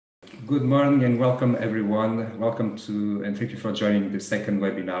Good morning and welcome everyone. Welcome to and thank you for joining the second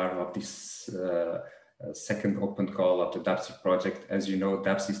webinar of this second open call of the DAPSI project. As you know,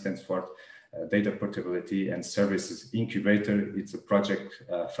 DAPSI stands for Data Portability and Services Incubator. It's a project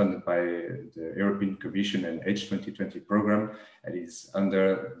funded by the European Commission and H2020 program. It is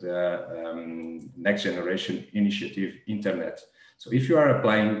under the Next Generation Initiative Internet. So if you are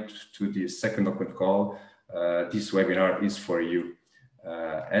applying to this second open call, this webinar is for you.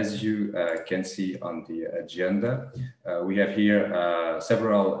 As you can see on the agenda, we have here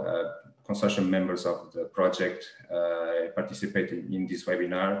several consortium members of the project participating in this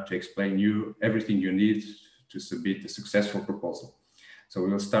webinar to explain you everything you need to submit a successful proposal. So we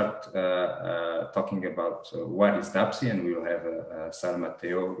will start talking about what is DAPSI, and we will have Sara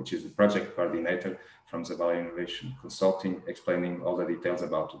Mateo, which is the project coordinator from Zavala Innovation Consulting, explaining all the details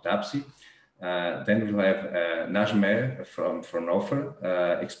about DAPSI. Then we'll have Najme from Fraunhofer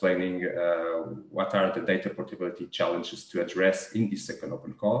explaining what are the data portability challenges to address in this second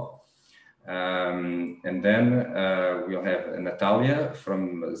open call. And then we'll have Natalia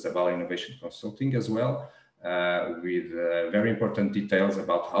from Zavala Innovation Consulting as well, with very important details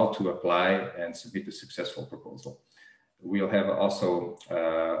about how to apply and submit a successful proposal. We'll have also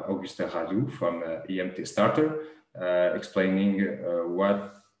Augustin Radu from EMT Starter explaining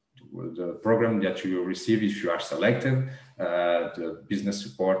what the program that you will receive if you are selected, the business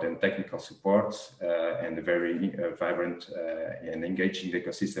support and technical support, and a very vibrant and engaging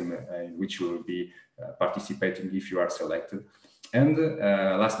ecosystem in which you will be participating if you are selected. And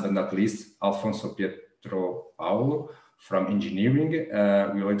last but not least, Alfonso Pietro Paulo from engineering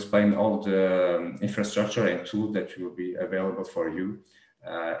will explain all the infrastructure and tools that will be available for you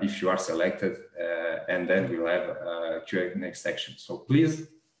if you are selected, and then we'll have a Q&A section. So please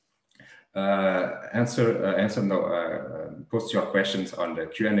post your questions on the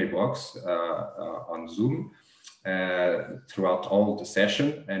Q&A box on Zoom throughout all the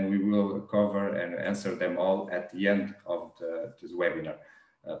session, and we will cover and answer them all at the end of this webinar.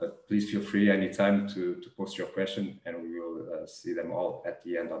 But please feel free anytime to post your question, and we will see them all at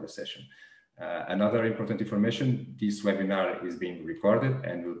the end of the session. Another important information, this webinar is being recorded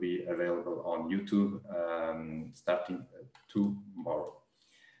and will be available on YouTube starting tomorrow.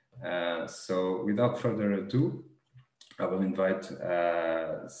 So without further ado, I will invite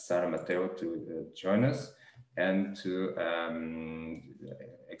Sara Mateo to join us and to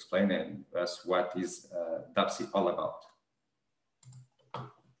explain to us what is DAPSI all about.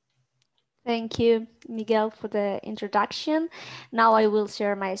 Thank you, Miguel, for the introduction. Now I will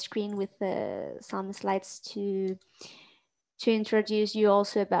share my screen with some slides to introduce you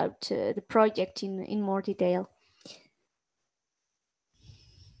also about the project in more detail.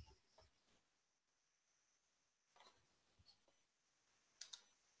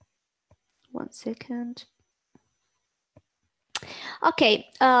 One second. Okay,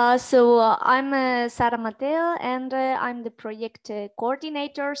 so I'm Sara Mateo, and I'm the project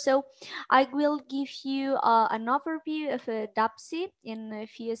coordinator. So I will give you an overview of DAPSI in a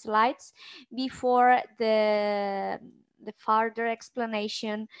few slides before the further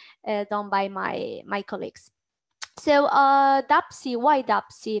explanation done by my colleagues. So DAPSI, why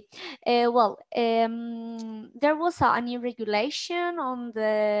DAPSI? There was a new regulation on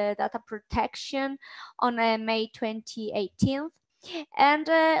the data protection on May 2018. And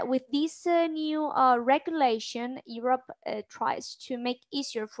with this new regulation, Europe tries to make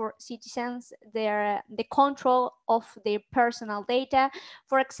easier for citizens the control of their personal data.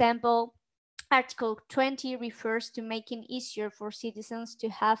 For example, Article 20 refers to making easier for citizens to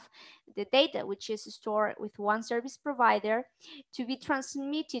have the data which is stored with one service provider to be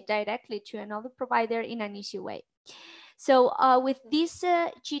transmitted directly to another provider in an easy way. So with this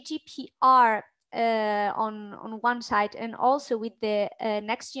GDPR on one side, and also with the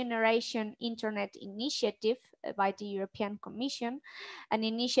Next Generation Internet Initiative by the European Commission, an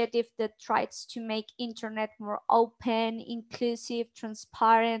initiative that tries to make internet more open, inclusive,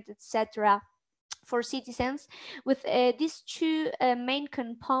 transparent, etc. for citizens. With these two main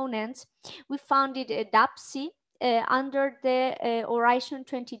components, we founded DAPSI under the Horizon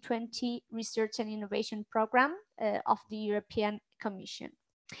 2020 Research and Innovation Programme of the European Commission.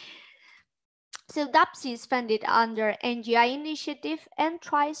 So DAPSI is funded under NGI initiative and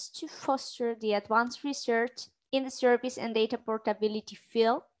tries to foster the advanced research in the service and data portability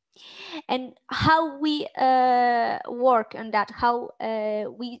field. And how we work on that, how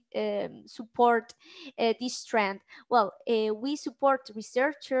we support this trend. Well, we support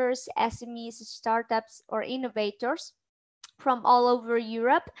researchers, SMEs, startups, or innovators from all over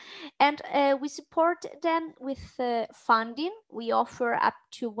Europe, and we support them with funding. We offer up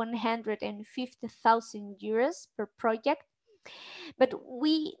to 150,000 euros per project. But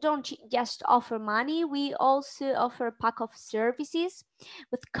we don't just offer money, we also offer a pack of services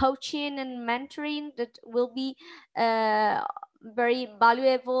with coaching and mentoring that will be very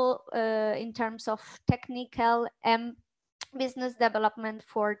valuable in terms of technical and business development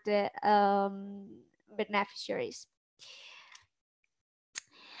for the beneficiaries.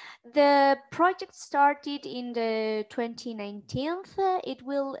 The project started in the 2019. It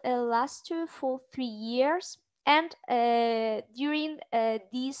will last for 3 years. And during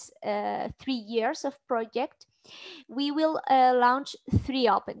these 3 years of project, we will launch 3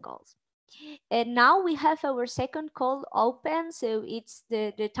 open calls. And now we have our second call open, so it's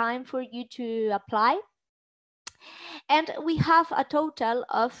the time for you to apply. And we have a total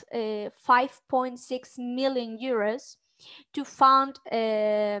of 5.6 million euros to fund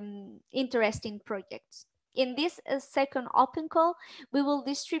interesting projects. In this second open call, we will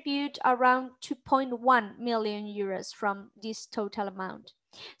distribute around 2.1 million euros from this total amount.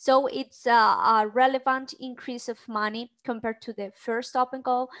 So it's a relevant increase of money compared to the first open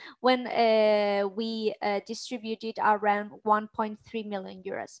call when we distributed around 1.3 million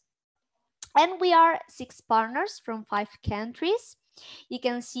euros. And we are 6 partners from 5 countries. You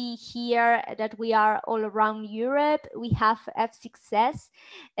can see here that we are all around Europe. We have F6S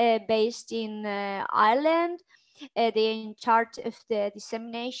based in Ireland. They are in charge of the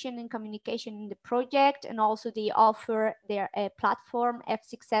dissemination and communication in the project, and also they offer their platform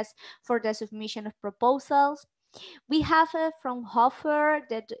F6S for the submission of proposals. We have from Hofer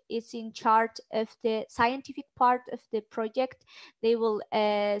that is in charge of the scientific part of the project. They will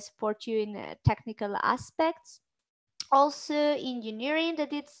support you in technical aspects. Also engineering,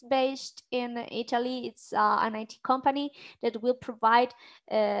 that it's based in Italy. It's an IT company that will provide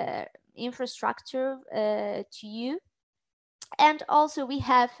infrastructure to you. And also we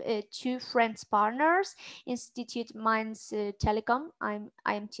have 2 French partners, Institut Mainz Telecom,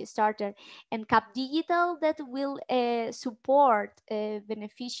 IMT Starter, and Cap Digital, that will support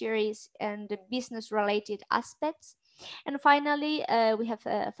beneficiaries and the business related aspects. And finally, we have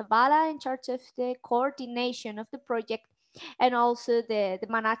Fabala in charge of the coordination of the project and also the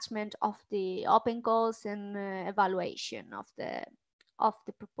management of the open calls and evaluation of the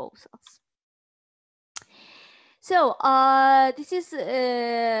proposals. So this is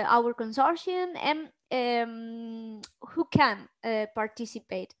our consortium, and who can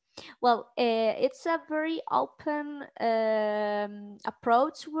participate? Well, it's a very open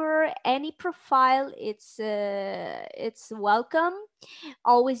approach where any profile it's welcome.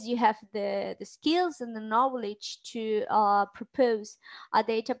 Always you have the skills and the knowledge to propose a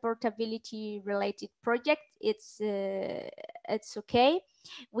data portability related project. It's okay.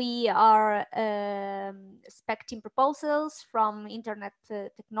 We are expecting proposals from internet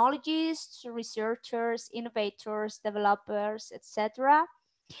technologists, researchers, innovators, developers, etc.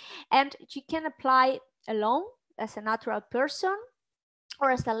 And you can apply alone as a natural person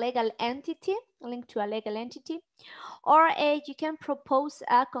or as a legal entity, linked to a legal entity, or you can propose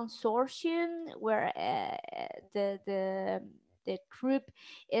a consortium where the group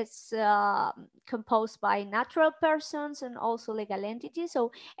is composed by natural persons and also legal entities.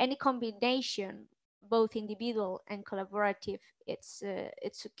 So any combination, both individual and collaborative, it's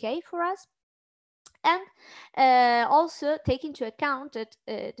okay for us. And also take into account that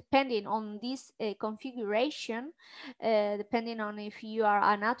depending on this configuration, depending on if you are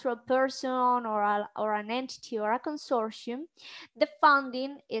a natural person or an entity or a consortium, the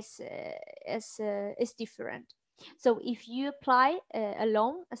funding is different. So if you apply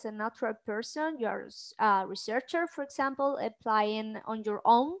alone as a natural person, you're a researcher, for example, applying on your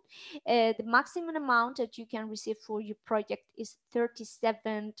own, the maximum amount that you can receive for your project is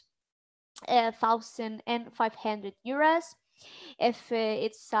 37,500 euros. If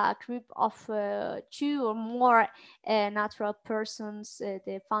it's a group of 2 or more natural persons,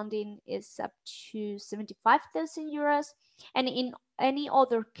 the funding is up to 75,000 euros. And in any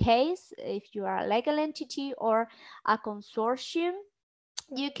other case, if you are a legal entity or a consortium,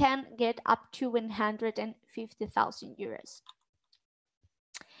 you can get up to 150,000 euros.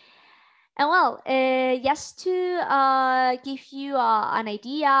 And well, just to give you an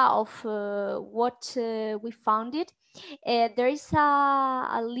idea of what we founded, there is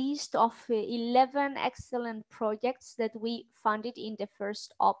a list of 11 excellent projects that we funded in the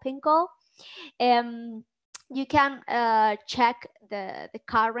first open call. you can check the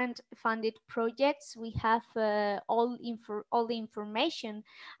current funded projects. We have all the information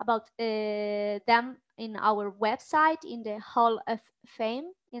about them in our website, in the Hall of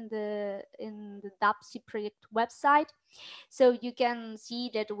Fame, in the DAPSI project website. So you can see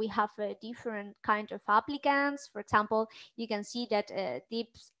that we have a different kind of applicants. For example, you can see that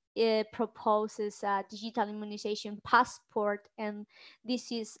DIPS proposes a digital immunization passport, and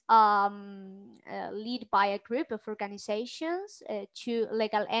this is led by a group of organizations. Two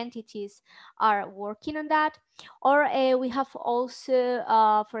legal entities are working on that. Or we have also,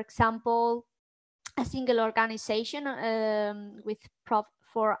 for example, a single organization with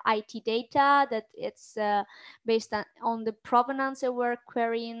for IT data that it's based on the provenance aware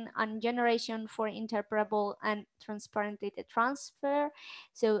querying and generation for interpretable and transparent data transfer.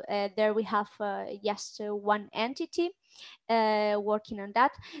 So there we have just one entity working on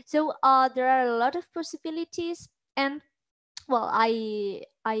that. So there are a lot of possibilities, and well, I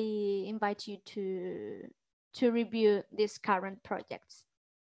invite you to review these current projects.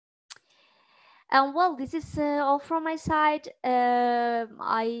 Well, this is all from my side.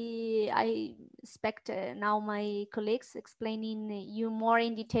 I expect now my colleagues explaining you more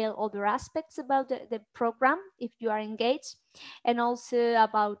in detail other aspects about the program if you are engaged, and also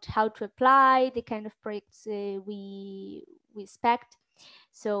about how to apply the kind of projects we expect.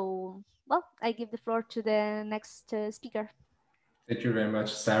 So, well, I give the floor to the next speaker. Thank you very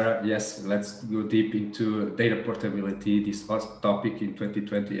much, Sarah. Yes, let's go deep into data portability, this hot topic in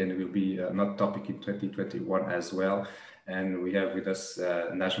 2020, and will be a hot topic in 2021 as well. And we have with us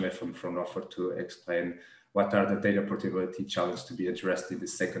Najma from Fraunhofer to explain what are the data portability challenges to be addressed in the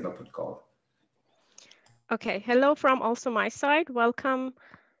second open call. Okay, hello from also my side. Welcome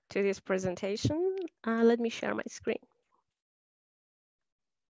to this presentation. Let me share my screen.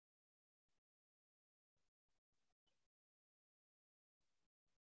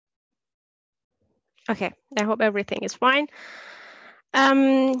 Okay, I hope everything is fine.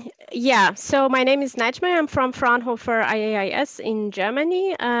 Yeah, so my name is Najma. I'm from Fraunhofer IAIS in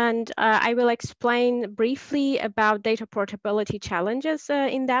Germany, and I will explain briefly about data portability challenges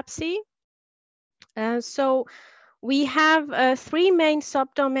in DAPSI. So we have three main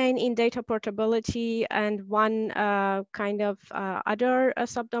subdomain in data portability and one kind of other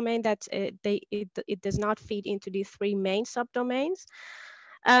subdomain that it does not feed into the three main subdomains.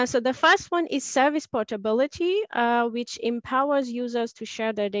 So the first one is service portability, which empowers users to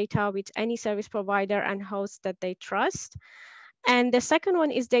share their data with any service provider and host that they trust. And the second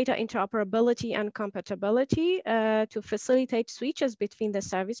one is data interoperability and compatibility to facilitate switches between the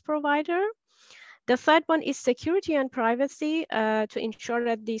service provider. The third one is security and privacy to ensure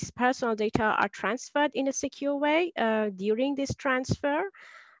that these personal data are transferred in a secure way during this transfer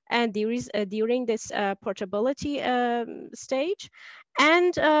and during this portability stage.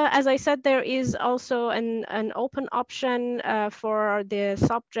 And as I said, there is also an open option for the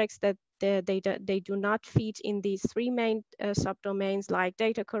subjects that they do not feed in these three main subdomains, like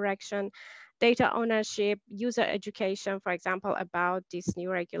data correction, data ownership, user education, for example, about this new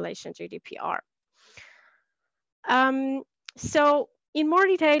regulation GDPR. So in more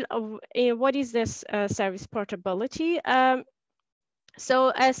detail of what is this service portability?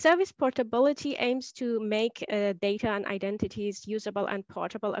 So service portability aims to make data and identities usable and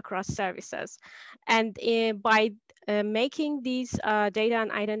portable across services. And by making these data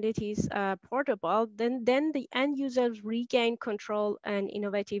and identities portable, then the end users regain control and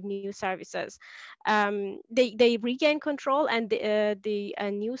innovative new services. They regain control, and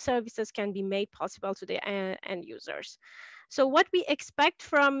the new services can be made possible to the end users. So what we expect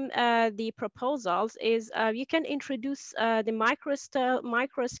from the proposals is you can introduce the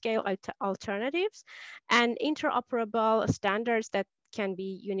micro-scale alternatives and interoperable standards that can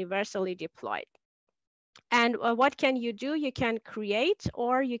be universally deployed. And what can you do? You can create,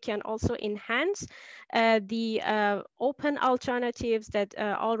 or you can also enhance the open alternatives that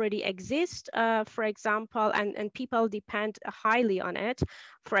already exist, for example, and people depend highly on it.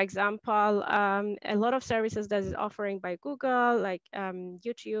 For example, a lot of services that is offering by Google, like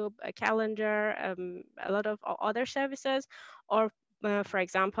YouTube, a calendar, a lot of other services, or for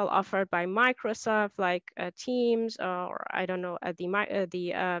example, offered by Microsoft, like Teams, or I don't know,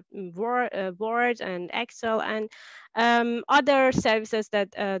 Word and Excel, and other services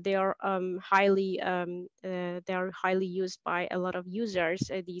that they are highly used by a lot of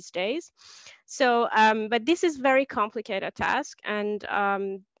users these days. So, but this is very complicated task, and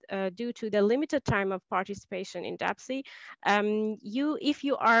due to the limited time of participation in DAPSI, if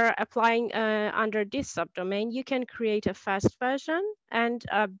you are applying under this subdomain, you can create a fast version, and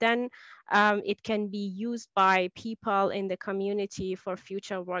then it can be used by people in the community for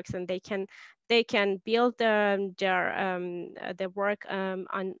future works, and they can build their work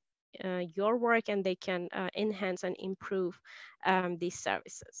on your work, and they can enhance and improve these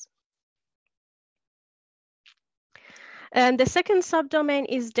services. And the second subdomain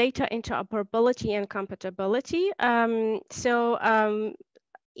is data interoperability and compatibility.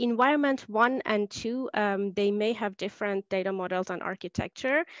 Environment 1 and 2, they may have different data models and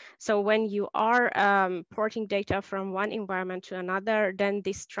architecture. So when you are porting data from one environment to another, then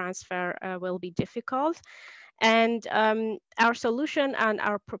this transfer will be difficult. And our solution and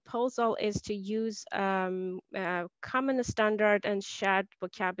our proposal is to use common standard and shared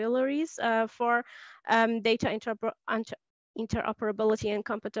vocabularies for data interoperability and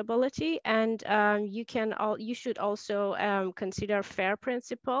compatibility. And you should also consider FAIR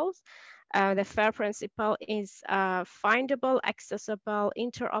principles. The FAIR principle is findable, accessible,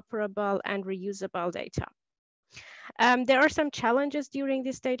 interoperable, and reusable data. There are some challenges during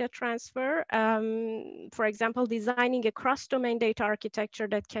this data transfer. For example, designing a cross-domain data architecture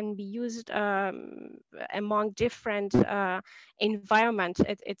that can be used among different environments,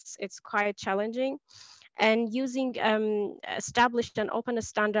 it's quite challenging. And using established and open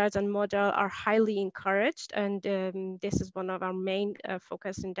standards and model are highly encouraged. And this is one of our main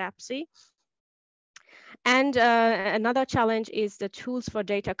focus in DAPSI. And another challenge is the tools for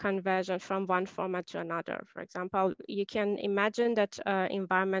data conversion from one format to another. For example, you can imagine that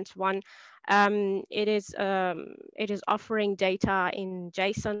environment 1, it is offering data in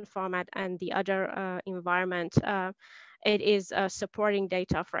JSON format, and the other environment, it is supporting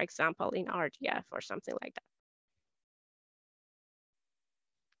data, for example, in RDF or something like that.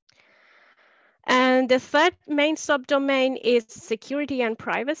 And the third main subdomain is security and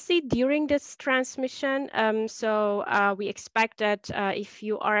privacy during this transmission. We expect that if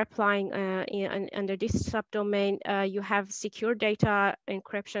you are applying under this subdomain, you have secure data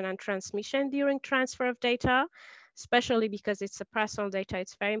encryption and transmission during transfer of data, especially because it's a personal data,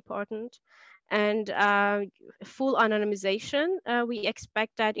 it's very important. And full anonymization, we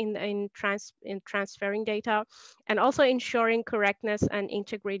expect that in transferring data, and also ensuring correctness and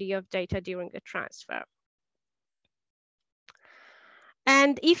integrity of data during the transfer.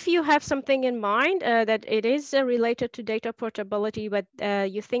 And if you have something in mind that it is related to data portability, but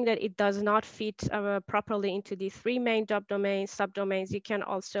you think that it does not fit properly into the three main subdomains, you can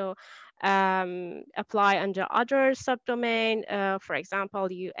also apply under other subdomain. For example,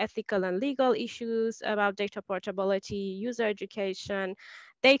 ethical and legal issues about data portability, user education,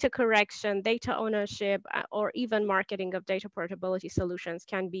 data correction, data ownership, or even marketing of data portability solutions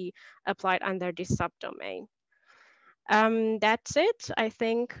can be applied under this subdomain. That's it, I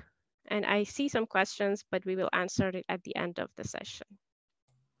think. And I see some questions, but we will answer it at the end of the session.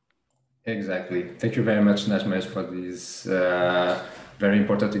 Exactly. Thank you very much, Najmesh, for this very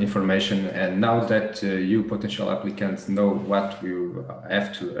important information. And now that you potential applicants know what we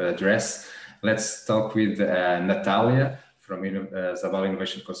have to address, let's talk with Natalia from Zavala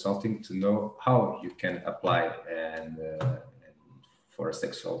Innovation Consulting to know how you can apply and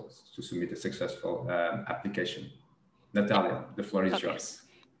to submit a successful application. Natalia, the floor is yours.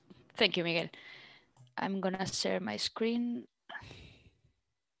 Thank you, Miguel. I'm gonna share my screen.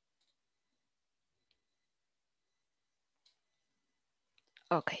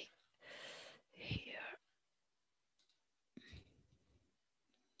 Okay. Here.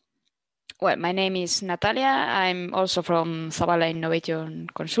 Well, my name is Natalia. I'm also from Zavala Innovation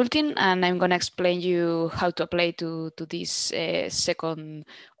Consulting, and I'm gonna explain you how to apply to this second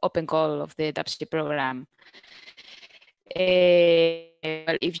open call of the DAPSI program.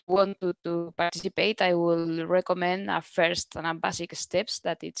 Well, if you want to participate, I will recommend first and basic steps,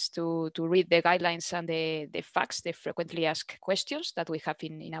 that it's to read the guidelines and the facts, the frequently asked questions that we have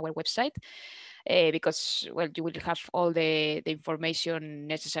in our website, because, well, you will have all the information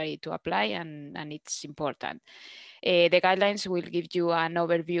necessary to apply, and it's important. The guidelines will give you an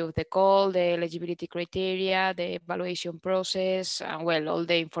overview of the call, the eligibility criteria, the evaluation process, and, well, all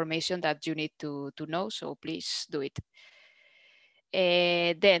the information that you need to know, so please do it.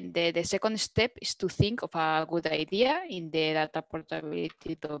 Then the second step is to think of a good idea in the data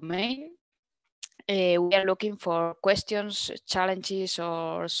portability domain. We are looking for questions, challenges,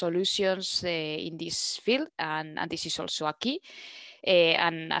 or solutions in this field, and this is also a key.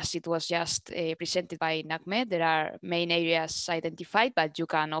 And as it was just presented by Nahmed, there are main areas identified, but you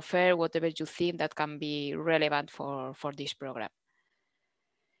can offer whatever you think that can be relevant for this program.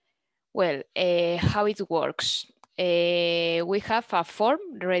 Well, how it works. We have a form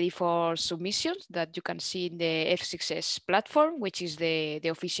ready for submissions that you can see in the F6S platform, which is the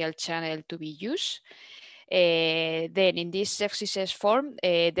official channel to be used. Then in this F6S form,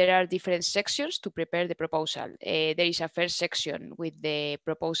 there are different sections to prepare the proposal. There is a first section with the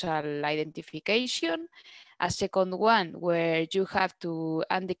proposal identification, a second one where you have to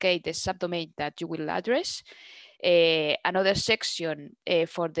indicate the subdomain that you will address, another section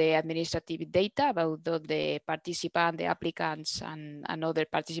for the administrative data about the participant, the applicants, and other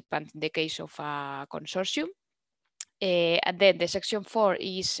participants in the case of a consortium. And then the section 4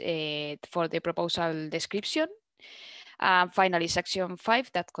 is for the proposal description. And finally, section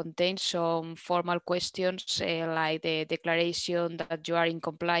 5 that contains some formal questions like the declaration that you are in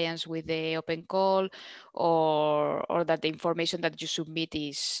compliance with the open call, or that the information that you submit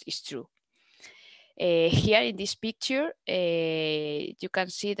is true. Here in this picture, you can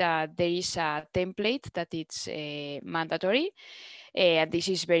see that there is a template that it's mandatory. And this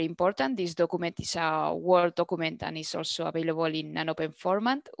is very important. This document is a Word document and is also available in an open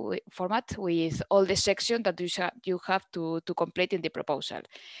format with all the sections that you have to complete in the proposal.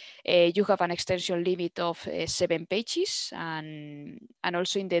 You have an extension limit of 7 pages, and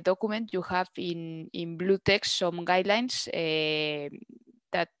also in the document you have in blue text some guidelines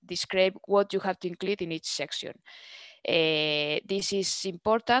that describe what you have to include in each section. This is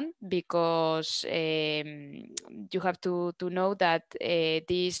important because you have to know that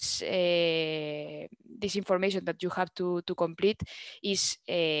this information that you have to complete is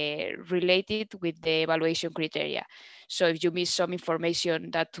related with the evaluation criteria. So if you miss some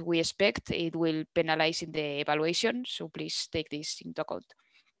information that we expect, it will penalize in the evaluation. So please take this into account.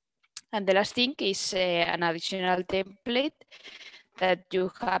 And the last thing is an additional template that you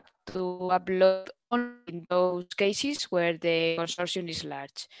have to upload only in those cases where the consortium is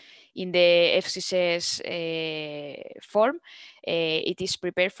large. In the FCCS form, it is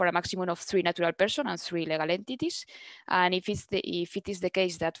prepared for a maximum of 3 natural persons and 3 legal entities. And if it is the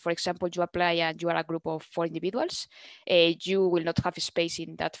case that, for example, you apply and you are a group of 4 individuals, you will not have space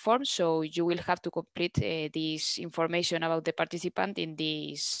in that form. So you will have to complete this information about the participant in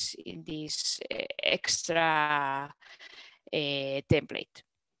this extra template.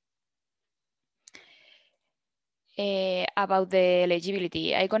 About the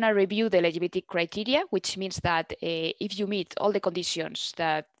eligibility, I'm going to review the eligibility criteria, which means that if you meet all the conditions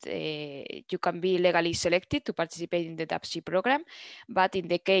that you can be legally selected to participate in the DAPSI program, but in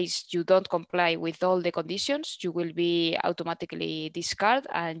the case you don't comply with all the conditions, you will be automatically discarded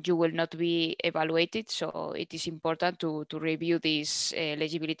and you will not be evaluated. So it is important to review these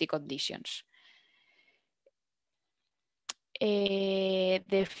eligibility conditions.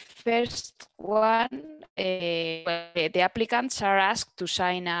 The first one, the applicants are asked to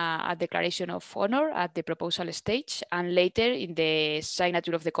sign a declaration of honor at the proposal stage and later in the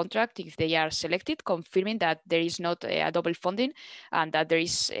signature of the contract if they are selected, confirming that there is not a double funding and that there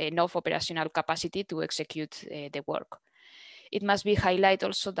is enough operational capacity to execute the work. It must be highlighted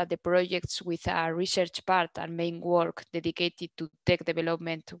also that the projects with a research part and main work dedicated to tech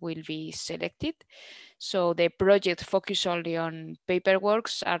development will be selected. So the project focused only on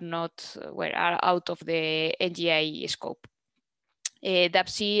paperworks are out of the NGI scope.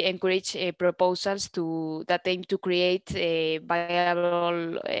 DAPSI encourage proposals that aim to create a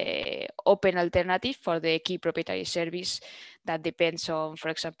viable open alternative for the key proprietary service that depends on, for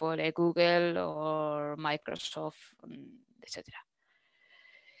example, Google or Microsoft, etc.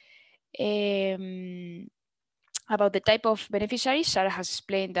 About the type of beneficiaries, Sarah has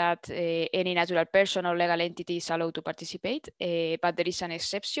explained that any natural person or legal entity is allowed to participate, but there is an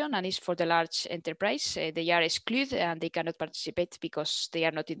exception, and it's for the large enterprise. They are excluded and they cannot participate because they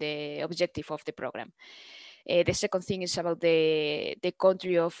are not in the objective of the program. The second thing is about the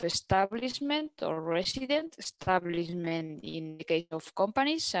country of establishment or resident. Establishment in the case of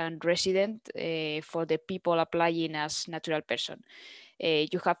companies and resident for the people applying as natural person.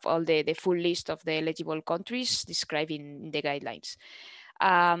 You have all the full list of the eligible countries described in the guidelines.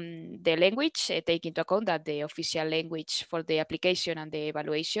 The language, take into account that the official language for the application and the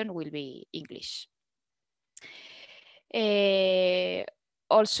evaluation will be English.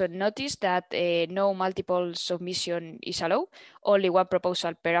 Also notice that no multiple submission is allowed. Only one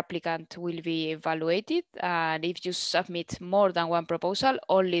proposal per applicant will be evaluated. And if you submit more than one proposal,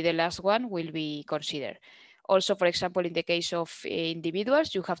 only the last one will be considered. Also, for example, in the case of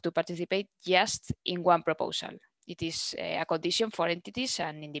individuals, you have to participate just in one proposal. It is a condition for entities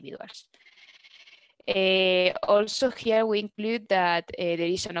and individuals. Also here we include that there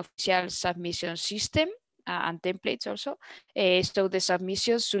is an official submission system and templates also. So the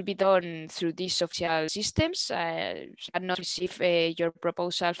submissions should be done through these official systems and not receive your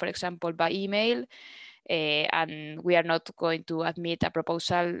proposal, for example, by email. And we are not going to admit a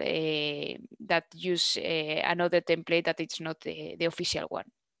proposal that use another template that it's not the official one.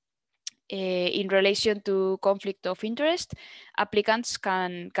 In relation to conflict of interest, applicants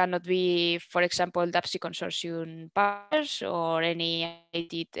cannot be, for example, DAPSI consortium partners or any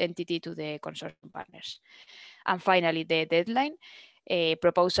entity to the consortium partners. And finally, the deadline. A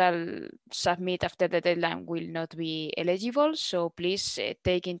proposal submit after the deadline will not be eligible. So please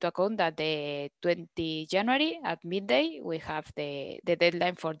take into account that the 20 January at midday, we have the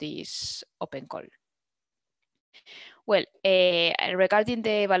deadline for this open call. Well, regarding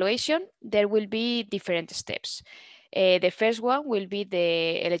the evaluation, there will be different steps. The first one will be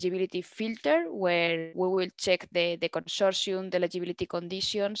the eligibility filter, where we will check the consortium, the eligibility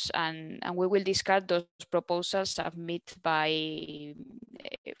conditions, and we will discard those proposals submitted by,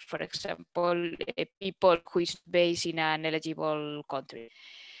 for example, people who is based in an eligible country.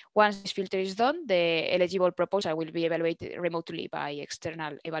 Once this filter is done, the eligible proposal will be evaluated remotely by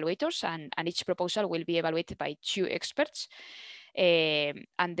external evaluators, and each proposal will be evaluated by 2 experts.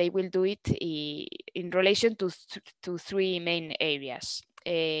 And they will do it in relation to 3 main areas.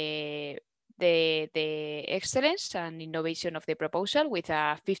 The excellence and innovation of the proposal with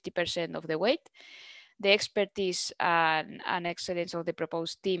a 50% of the weight, the expertise and excellence of the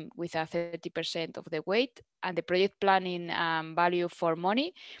proposed team with a 30% of the weight, and the project planning and value for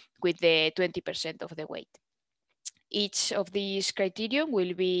money with the 20% of the weight. Each of these criteria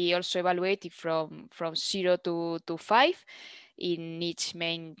will be also evaluated from 0 to 5 in each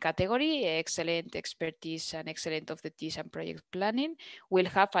main category. Excellent, expertise, and excellent of the teams and project planning will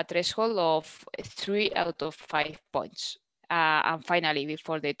have a threshold of 3 out of 5 points. And finally,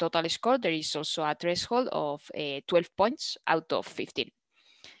 before the total score, there is also a threshold of 12 points out of 15.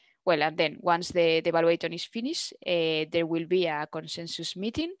 Well, and then once the evaluation is finished, there will be a consensus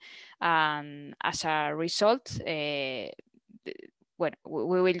meeting. And as a result, well,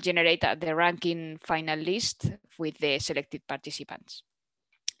 we will generate the ranking final list with the selected participants.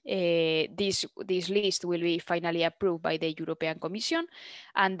 This list will be finally approved by the European Commission,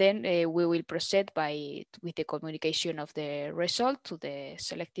 and then we will proceed with the communication of the result to the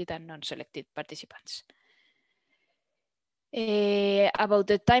selected and non-selected participants. About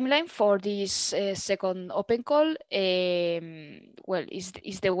the timeline for this second open call, well,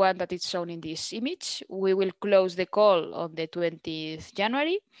 is the one that is shown in this image. We will close the call on the 20th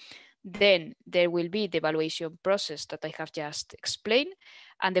January. Then there will be the evaluation process that I have just explained,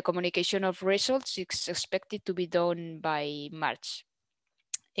 and the communication of results is expected to be done by March.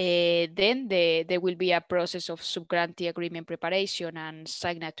 Then there will be a process of subgrantee agreement preparation and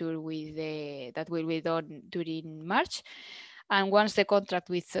signature that will be done during March. And once the contract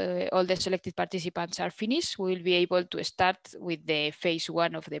with all the selected participants are finished, we will be able to start with the phase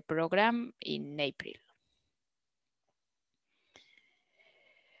 1 of the program in April.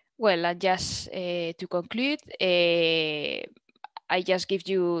 Well, and just to conclude, I just give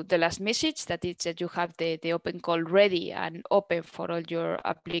you the last message, that it's that you have the open call ready and open for all your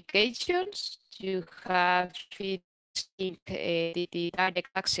applications. You have the direct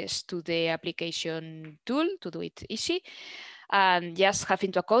access to the application tool to do it easy. And just have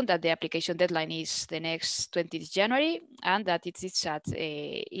into account that the application deadline is the next 20th January, and that it's at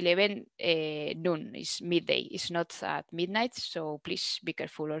 11 noon, it's midday, it's not at midnight. So please be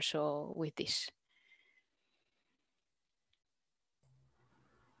careful also with this.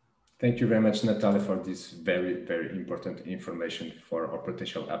 Thank you very much, Natalia, for this very, very important information for our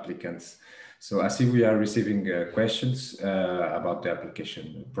potential applicants. So I see we are receiving questions about the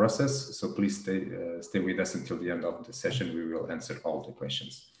application process. So please stay with us until the end of the session. We will answer all the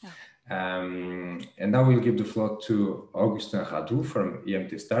questions. Oh. And now we'll give the floor to Augustin Radou from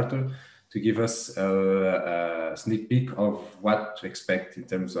EMT Starter to give us a sneak peek of what to expect in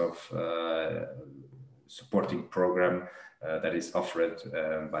terms of supporting program that is offered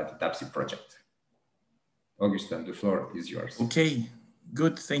by the DAPSI project. Augustin, the floor is yours. Okay,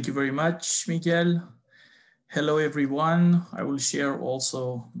 good. Thank you very much, Miguel. Hello, everyone. I will share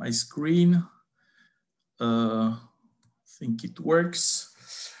also my screen. I think it works.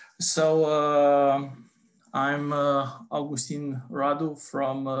 So I'm Augustin Radou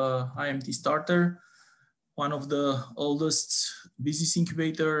from IMT Starter, one of the oldest business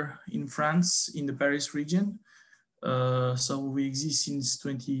incubator in France in the Paris region. So we exist since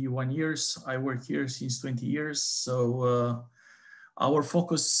 21 years. I work here since 20 years. So our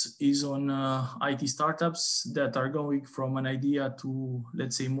focus is on IT startups that are going from an idea to,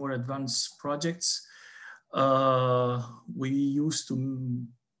 let's say, more advanced projects. We used to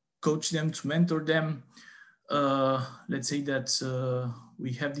coach them, to mentor them. Let's say that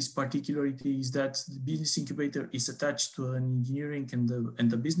we have this particularity is that the business incubator is attached to an engineering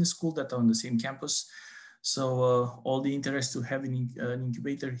and the business school that are on the same campus. So all the interest to have an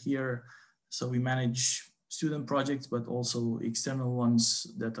incubator here. So we manage student projects, but also external ones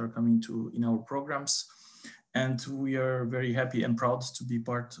that are coming to in our programs. And we are very happy and proud to be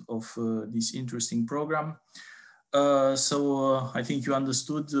part of this interesting program. I think you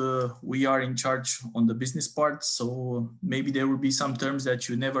understood we are in charge on the business part. So maybe there will be some terms that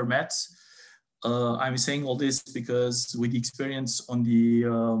you never met. I'm saying all this because with the experience on the,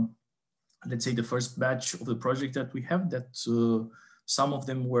 let's say the first batch of the project that we have, that some of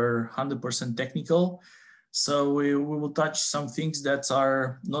them were 100% technical. So we will touch some things that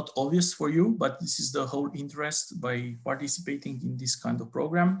are not obvious for you, but this is the whole interest by participating in this kind of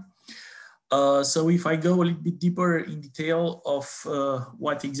program. So if I go a little bit deeper in detail of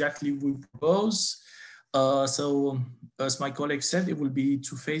what exactly we propose, so as my colleague said, it will be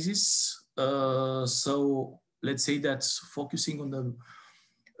 2 phases. So let's say that focusing on the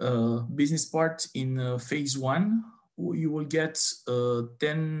business part in phase 1, you will get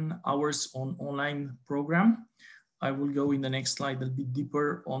 10 hours on online program. I will go in the next slide a little bit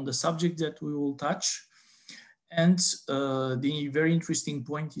deeper on the subject that we will touch. And the very interesting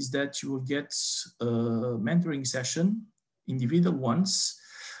point is that you will get a mentoring session, individual ones,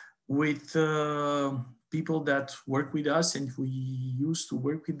 with people that work with us and we used to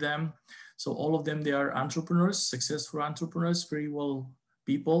work with them. So all of them, they are entrepreneurs, successful entrepreneurs, very well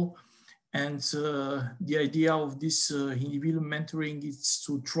people. And the idea of this individual mentoring is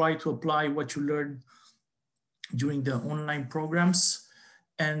to try to apply what you learned during the online programs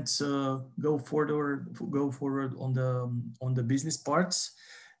and go forward on the business parts.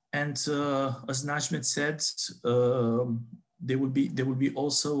 And as Najmet said, there will be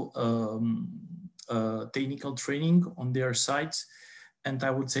also technical training on their side. And I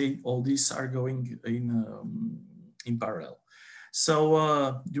would say all these are going in parallel.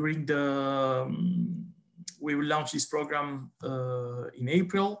 So during the, we will launch this program in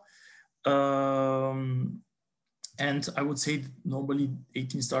April. And I would say normally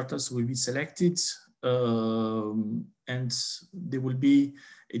 18 startups will be selected. And there will be,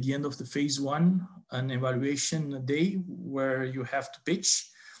 at the end of the phase 1, an evaluation day where you have to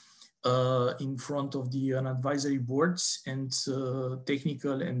pitch in front of an advisory boards and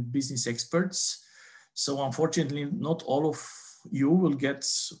technical and business experts. So unfortunately, not all of you will get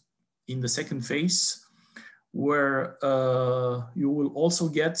in the second phase, where you will also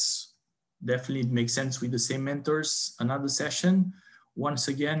get, definitely it makes sense with the same mentors, another session. Once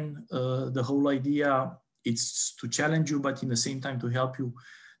again, the whole idea is to challenge you, but in the same time to help you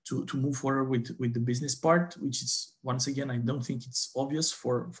to move forward with the business part, which is, once again, I don't think it's obvious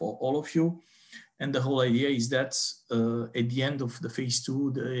for all of you. And the whole idea is that at the end of the phase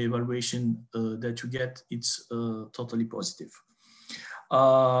 2, the evaluation that you get, it's totally positive.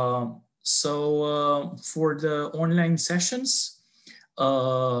 For the online sessions,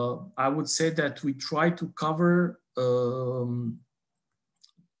 I would say that we try to cover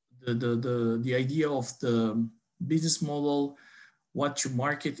the idea of the business model, what your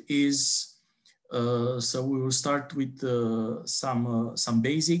market is. So we will start with some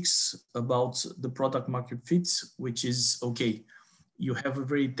basics about the product market fit, which is, okay, you have a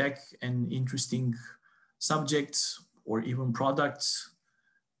very tech and interesting subject or even product.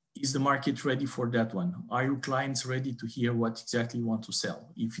 Is the market ready for that one? Are your clients ready to hear what exactly you want to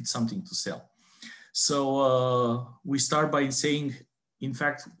sell, if it's something to sell? So we start by saying, in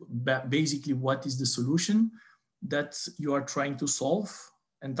fact, basically what is the solution that you are trying to solve?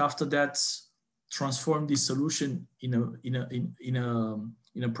 And after that, transform this solution in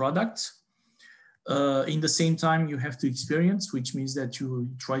a product. In the same time, you have to experience, which means that you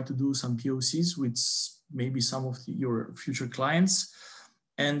try to do some POCs with maybe some of your future clients.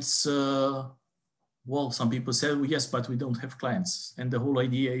 And well, some people say, well, yes, but we don't have clients. And the whole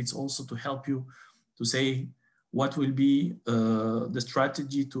idea is also to help you to say what will be the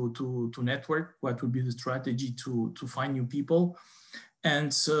strategy to network, what will be the strategy to find new people.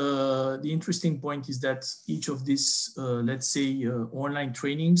 And the interesting point is that each of these, let's say, online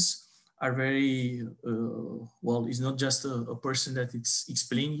trainings are very, well, it's not just a person that it's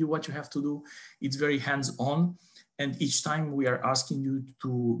explaining you what you have to do. It's very hands-on. And each time we are asking you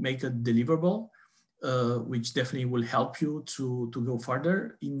to make a deliverable, which definitely will help you to go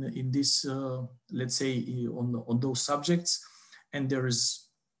further in this, let's say, on those subjects. And there is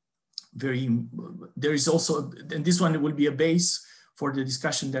also, and this one will be a base for the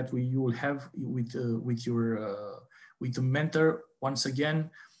discussion that you will have with the mentor. Once again,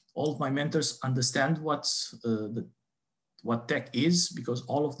 all of my mentors understand what tech is, because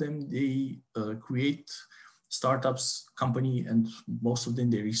all of them, they create startups, company, and most of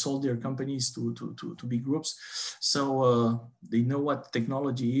them, they resold their companies to big groups. So they know what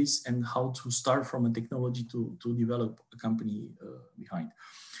technology is and how to start from a technology to develop a company behind.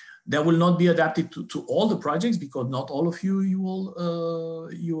 That will not be adapted to all the projects, because not all of you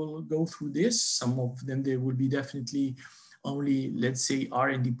will go through this. Some of them, they will be definitely only, let's say,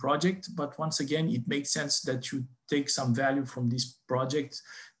 R&D project. But once again, it makes sense that you take some value from this project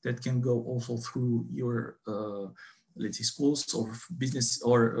that can go also through your, let's say, schools or business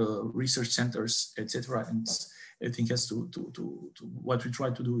or research centers, etc. And I think has to what we try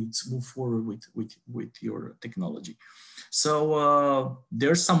to do is move forward with your technology. So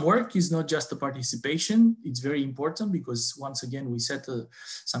there's some work. It's not just the participation. It's very important, because once again, we set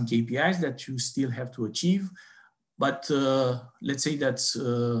some KPIs that you still have to achieve. But let's say that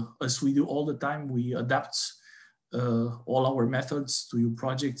as we do all the time, we adapt all our methods to your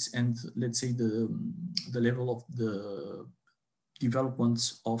projects, and let's say the level of the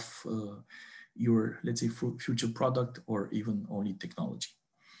developments of your, let's say, future product or even only technology.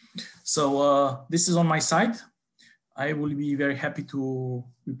 So this is on my side. I will be very happy to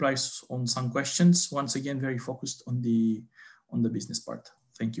reply on some questions. Once again, very focused on the business part.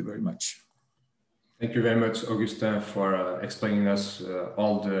 Thank you very much. Thank you very much, Augustin, for explaining us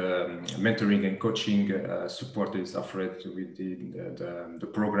all the mentoring and coaching support that is offered within the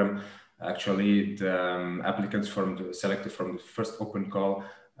program. Actually, the applicants selected from the first open call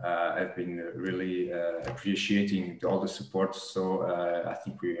have been really appreciating all the support. So I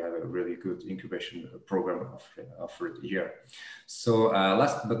think we have a really good incubation program offered here. So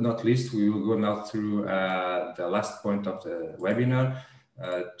last but not least, we will go now through the last point of the webinar.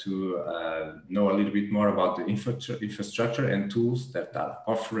 To know a little bit more about the infrastructure and tools that are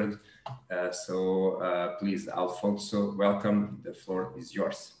offered. So please, Alfonso, welcome. The floor is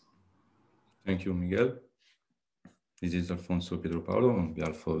yours. Thank you, Miguel. This is Alfonso Pietro Paolo on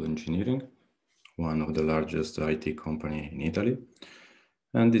behalf of engineering, one of the largest IT company in Italy.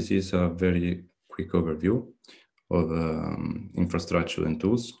 And this is a very quick overview of infrastructure and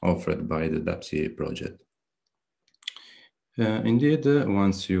tools offered by the DAPSI project. Indeed,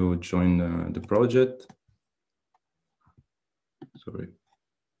 once you join the project,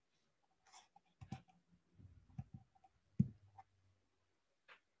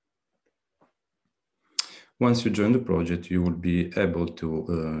 Once you join the project, you will be able to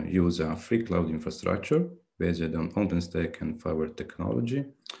use a free cloud infrastructure based on OpenStack and Fiber technology.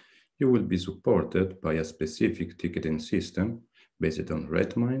 You will be supported by a specific ticketing system based on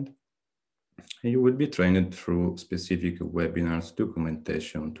Redmine. You will be trained through specific webinars,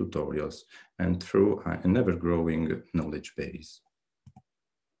 documentation, tutorials, and through an ever-growing knowledge base.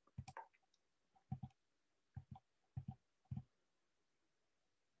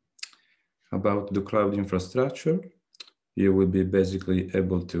 About the cloud infrastructure, you will be basically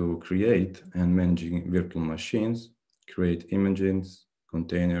able to create and manage virtual machines, create images,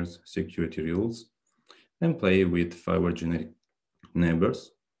 containers, security rules, and play with Fiber generic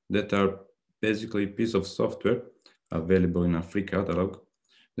neighbors that are basically a piece of software available in a free catalog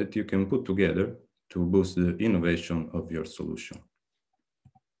that you can put together to boost the innovation of your solution.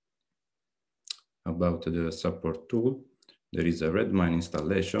 About the support tool, there is a Redmine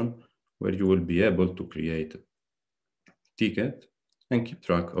installation where you will be able to create tickets and keep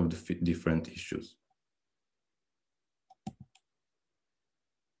track of the different issues.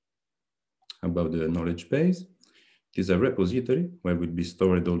 About the knowledge base, it is a repository where will be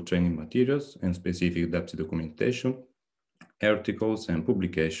stored all training materials and specific DAPSI documentation, articles, and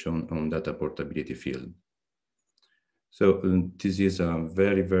publication on data portability field. So this is a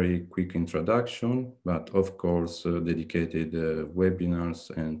very, very quick introduction, but of course, dedicated webinars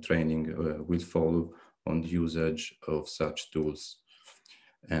and training will follow on the usage of such tools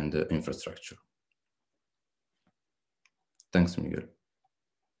and infrastructure. Thanks, Miguel.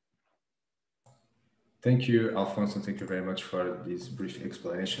 Thank you, Alfonso. Thank you very much for this brief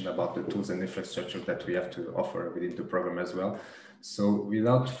explanation about the tools and infrastructure that we have to offer within the program as well. So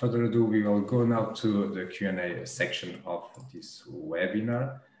without further ado, we will go now to the Q&A section of this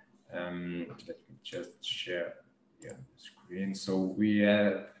webinar. Let me just share the screen. So we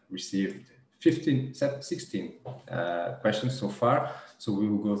have received 16 questions so far. So we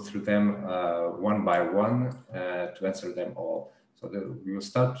will go through them one by one to answer them all. So we will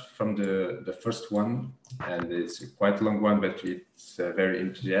start from the first one, and it's quite a long one, but it's very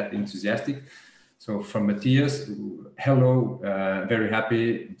enthusiastic. So from Matthias, hello, very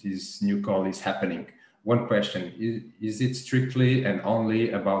happy this new call is happening. One question, is it strictly and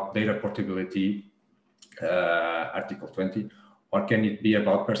only about data portability, Article 20, or can it be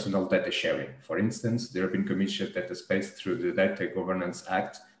about personal data sharing? For instance, the European Commission Data Space through the Data Governance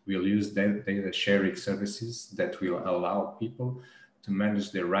Act will use data sharing services that will allow people to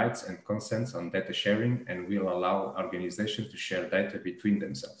manage their rights and consents on data sharing and will allow organizations to share data between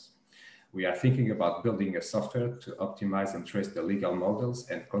themselves. We are thinking about building a software to optimize and trace the legal models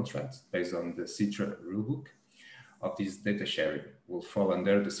and contracts based on the CITRA rulebook of this data sharing will fall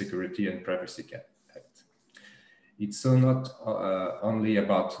under the Security and Privacy Act. It's so not only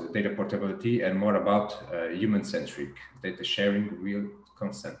about data portability and more about human-centric data sharing with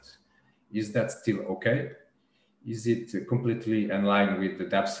consent. Is that still okay? Is it completely in line with the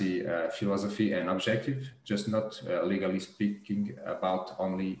DAPSI philosophy and objective, just not legally speaking about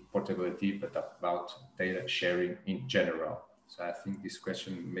only portability, but about data sharing in general? So I think this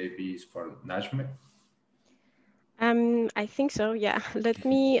question maybe is for Najma. I think so, yeah. Let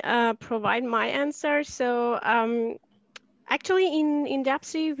me provide my answer. So actually in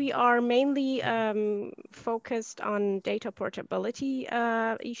DAPSI, we are mainly focused on data portability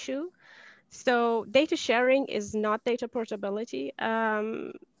issue. So data sharing is not data portability.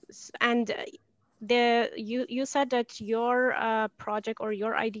 And you said that your project or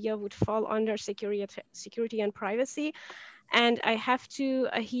your idea would fall under security and privacy. And I have to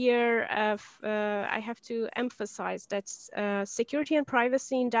I have to emphasize that security and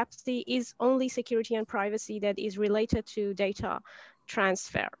privacy in DAPSI is only security and privacy that is related to data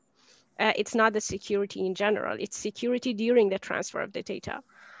transfer. It's not the security in general. It's security during the transfer of the data.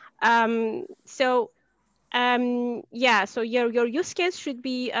 Yeah, so your use case should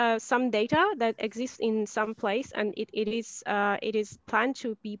be some data that exists in some place, and it is planned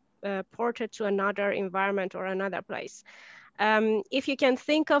to be ported to another environment or another place. If you can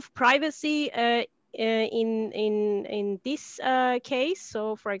think of privacy in this case,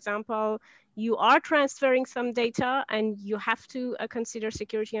 so for example, you are transferring some data and you have to consider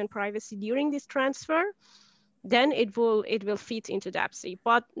security and privacy during this transfer, then it will fit into DAPSI,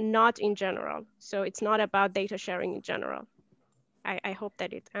 but not in general. So it's not about data sharing in general. I hope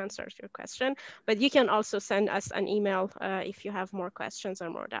that it answers your question, but you can also send us an email if you have more questions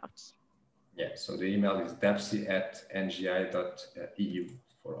or more doubts. Yeah, so the email is dapsi@ngi.eu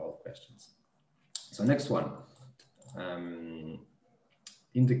for all questions. So next one.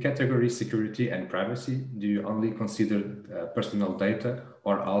 In the category security and privacy, do you only consider personal data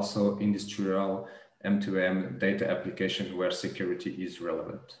or also industrial M2M data application where security is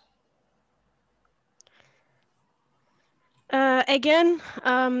relevant? Again,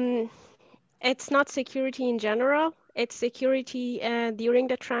 it's not security in general. It's security during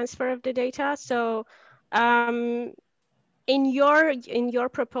the transfer of the data. So in your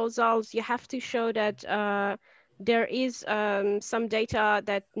proposals, you have to show that there is some data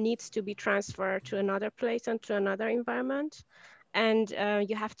that needs to be transferred to another place and to another environment. And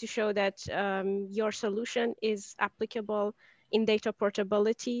you have to show that your solution is applicable in data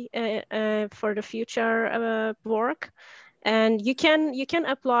portability for the future work. And you can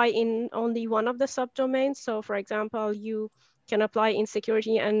apply in only one of the subdomains. So for example, you can apply in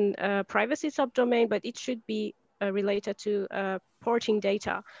security and privacy subdomain, but it should be related to porting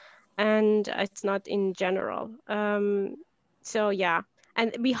data, and it's not in general. So yeah,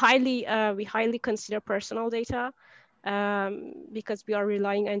 and we highly consider personal data because we are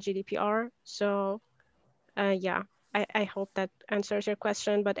relying on GDPR. So yeah, I hope that answers your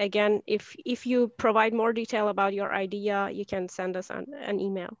question. But again, if you provide more detail about your idea, you can send us an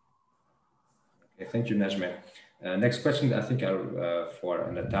email. Okay, thank you, Najma. Next question, I think for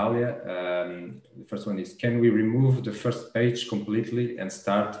Natalia. The first one is, can we remove the first page completely and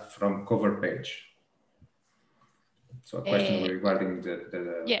start from cover page? So a question regarding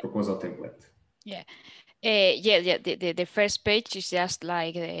the proposal template. Yeah. The first page is just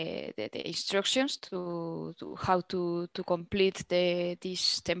like the instructions to how to complete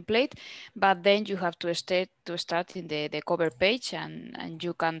this template, but then you have to start in the cover page, and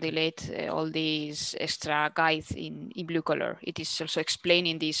you can delete all these extra guides in blue color. It is also explained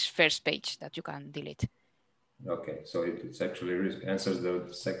in this first page that you can delete. Okay, so it actually answers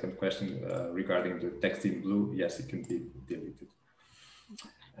the second question regarding the text in blue. Yes, it can be deleted.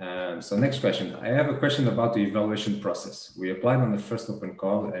 So next question, I have a question about the evaluation process. We applied on the first open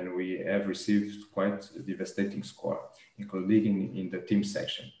call and we have received quite a devastating score, including in the team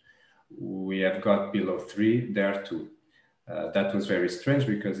section. We have got below 3 there too. That was very strange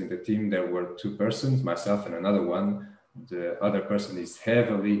because in the team there were 2 persons, myself and another one, The other person is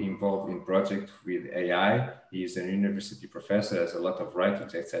heavily involved in project with AI. He is a university professor, has a lot of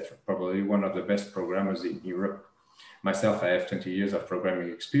writings, etc. Probably one of the best programmers in Europe. Myself, I have 20 years of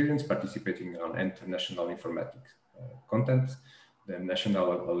programming experience participating on international informatics content. The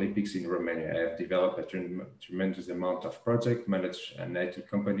National Olympics in Romania. I have developed a tremendous amount of project, managed an IT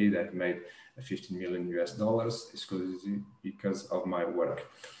company that made 15 million US dollars exclusively because of my work.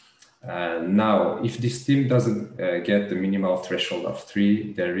 Now, if this team doesn't get the minimal threshold of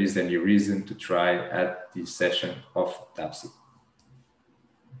 3, there is any reason to try at this session of DAPSI.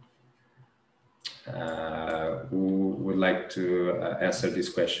 Who would like to answer this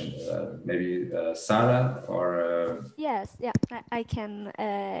question? Maybe Sarah or? Yes, yeah, I can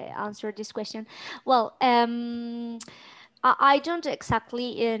answer this question. Well, I don't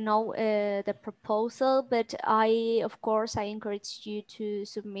exactly know the proposal, but of course, I encourage you to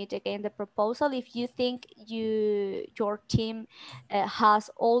submit again the proposal. If you think your team has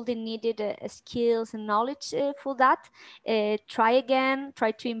all the needed skills and knowledge for that, try again,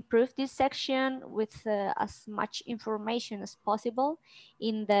 try to improve this section with as much information as possible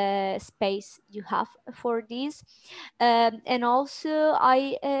in the space you have for this. And also,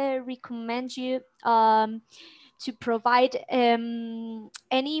 I recommend you to provide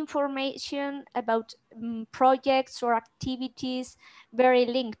any information about projects or activities very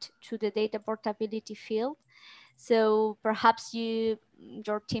linked to the data portability field. So perhaps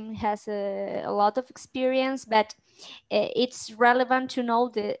your team has a lot of experience, but it's relevant to know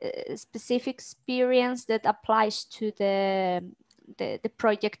the specific experience that applies to the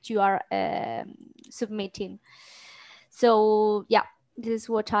project you are submitting. So yeah, this is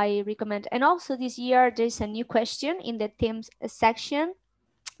what I recommend. And also this year, there's a new question in the themes section.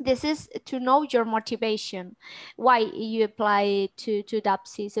 This is to know your motivation, why you apply to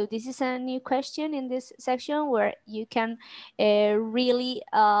DAPSI. So this is a new question in this section where you can really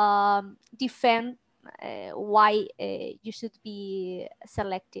defend why you should be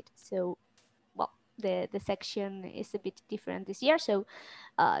selected. So, well, the section is a bit different this year, so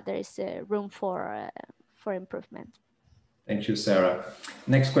there is room for improvement. Thank you, Sarah.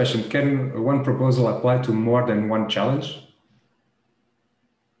 Next question. Can one proposal apply to more than one challenge?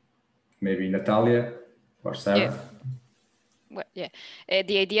 Maybe Natalia or Sarah? Yeah. Well, yeah.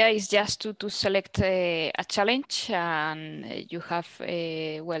 The idea is just to select a challenge, and you have,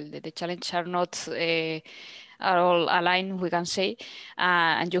 well, the challenges are not are all aligned, we can say,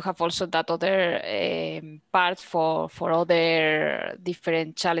 and you have also that other part for other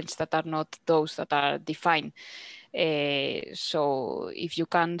different challenges that are not those that are defined. So if you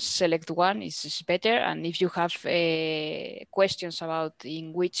can select one, it's better. And if you have questions about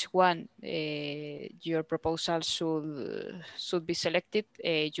in which one your proposal should be selected,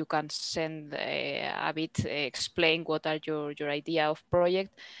 you can send a bit, explain what are your idea of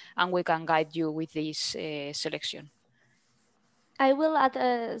project, and we can guide you with this selection. I will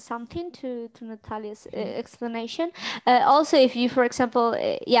add something to Natalia's explanation. Also, if you, for example,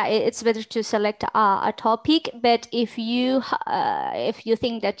 yeah, it's better to select a topic, but if you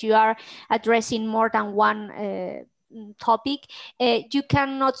think that you are addressing more than one topic, you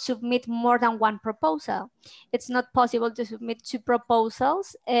cannot submit more than one proposal. It's not possible to submit 2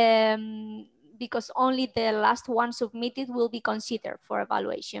 proposals because only the last one submitted will be considered for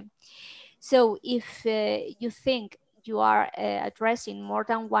evaluation. So if you think you are addressing more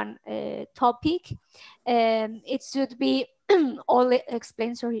than one topic, it should be all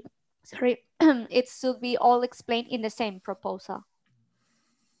explained, sorry, it should be all explained in the same proposal.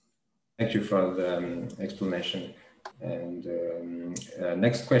 Thank you for the explanation. And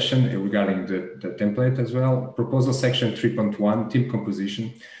next question regarding the template as well. Proposal section 3.1, team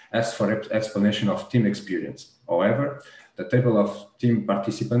composition, asks for explanation of team experience. However, the table of team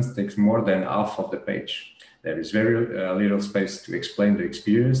participants takes more than half of the page. There is very little space to explain the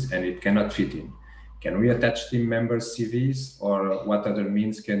experience and it cannot fit in. Can we attach team members' CVs, or what other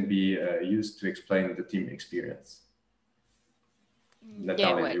means can be used to explain the team experience?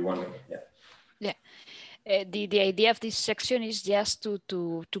 Natalia, well, you want to? Yeah. Yeah. The idea of this section is just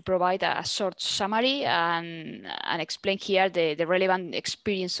to provide a short summary and explain here the relevant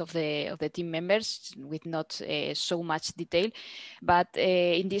experience of the team members with not so much detail. But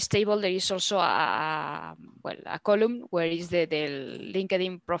in this table there is also a column where is the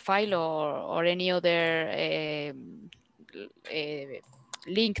LinkedIn profile or any other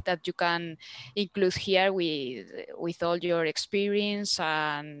link that you can include here with all your experience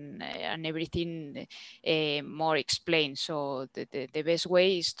and everything more explained. So the best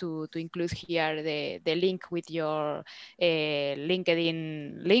way is to include here the link with your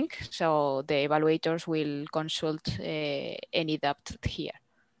LinkedIn link, so the evaluators will consult any doubt here.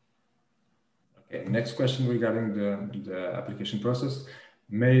 Okay, next question regarding the application process.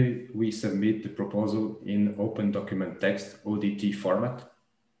 May we submit the proposal in open document text ODT format?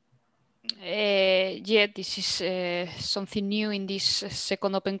 Yeah, this is something new in this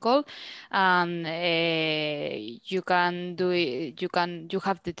second open call, and you can do it. You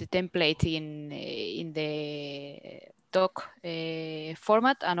have the template in the doc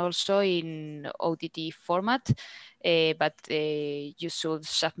format and also in ODT format, but you should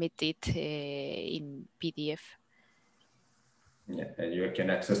submit it in PDF. Yeah, and you can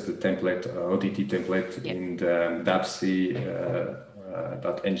access the template, ODT template, yeah, in the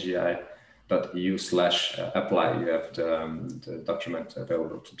DAPSI.ngi.eu/apply. You have the document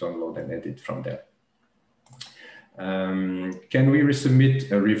available to download and edit from there. Can we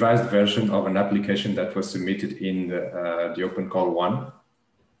resubmit a revised version of an application that was submitted in the open call 1?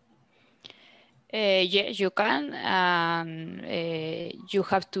 Yes, you can. You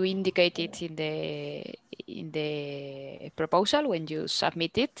have to indicate it in the proposal when you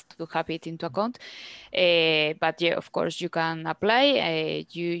submit it to have it into account. But yeah, of course, you can apply.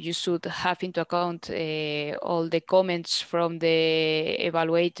 You should have into account all the comments from the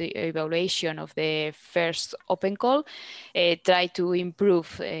evaluation of the first open call. Try to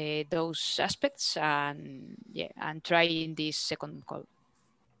improve those aspects and try in this second call.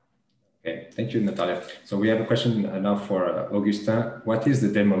 Okay, thank you, Natalia. So we have a question now for Augustin. What is the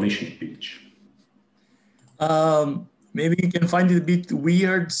demolition pitch? Maybe you can find it a bit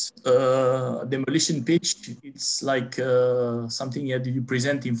weird. Demolition pitch, it's like something that you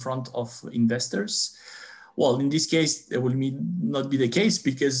present in front of investors. Well, in this case, that will not be the case,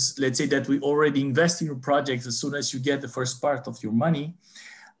 because let's say that we already invest in your project as soon as you get the first part of your money.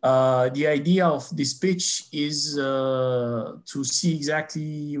 The idea of this pitch is to see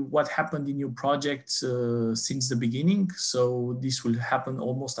exactly what happened in your project since the beginning. So this will happen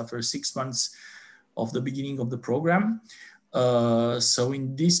almost after 6 months of the beginning of the program. So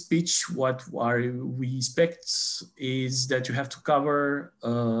in this pitch, what we expect is that you have to cover,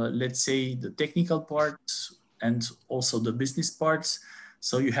 let's say, the technical part and also the business parts.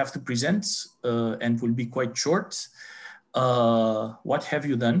 So you have to present and will be quite short. What have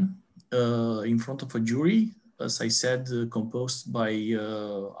you done in front of a jury, as I said, composed by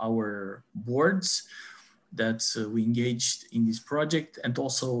our boards that we engaged in this project, and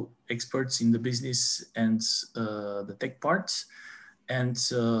also experts in the business and the tech parts. And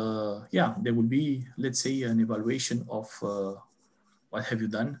yeah, there will be, let's say, an evaluation of what have you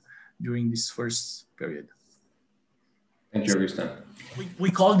done during this first period. Thank you, Augustin.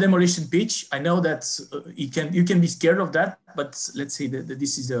 We call demolition pitch. I know that you can be scared of that, but let's say that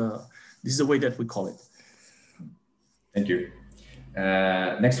this is the way that we call it. Thank you.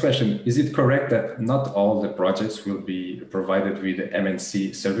 Next question. Is it correct that not all the projects will be provided with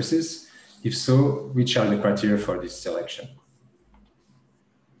MNC services? If so, which are the criteria for this selection?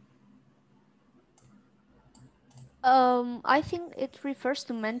 I think it refers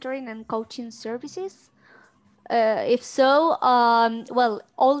to mentoring and coaching services. If so, well,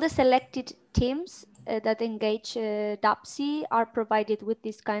 all the selected teams that engage DAPSI are provided with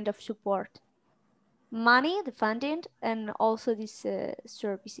this kind of support. Money, the funding, and also these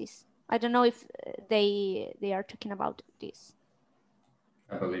services. I don't know if they are talking about this.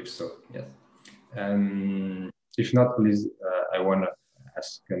 I believe so, yes. If not, please, I want to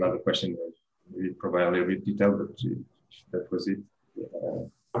ask another question. Maybe provide a little bit detail, but that was it.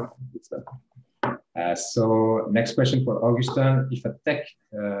 It's done. So next question for Augustin. If a tech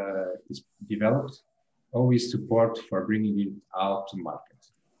is developed, always support for bringing it out to market?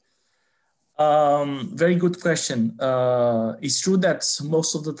 Very good question. It's true that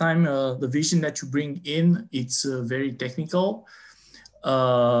most of the time the vision that you bring in, it's very technical.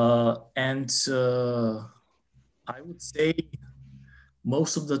 And I would say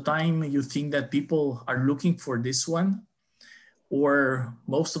most of the time you think that people are looking for this one, or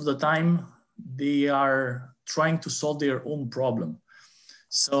most of the time they are trying to solve their own problem.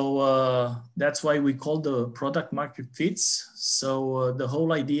 So that's why we call the product market fits. So the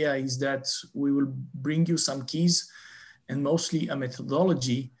whole idea is that we will bring you some keys and mostly a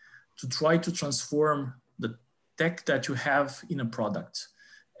methodology to try to transform the tech that you have in a product.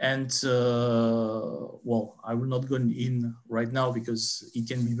 And well, I will not go in right now because it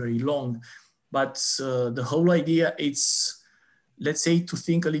can be very long, but the whole idea is, let's say, to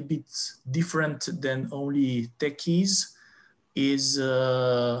think a little bit different than only techies is,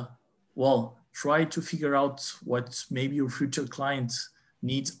 well, try to figure out what maybe your future client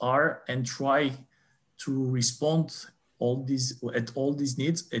needs are and try to respond all these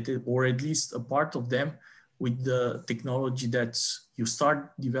needs, or at least a part of them, with the technology that you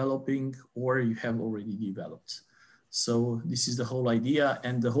start developing or you have already developed. So this is the whole idea,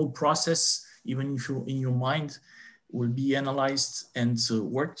 and the whole process, even if you in your mind, will be analyzed and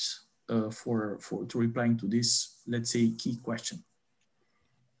worked to replying to this, let's say, key question.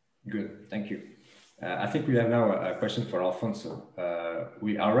 Good, thank you. I think we have now a question for Alfonso.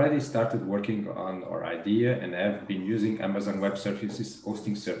 We already started working on our idea and have been using Amazon Web Services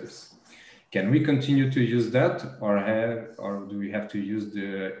hosting service. Can we continue to use that, or do we have to use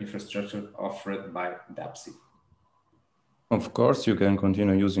the infrastructure offered by DAPSI? Of course, you can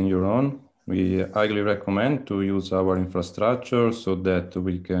continue using your own. We highly recommend to use our infrastructure so that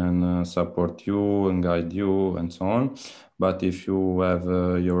we can support you and guide you and so on. But if you have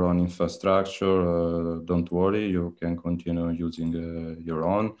your own infrastructure, don't worry, you can continue using your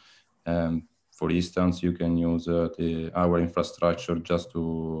own. For instance, you can use our infrastructure just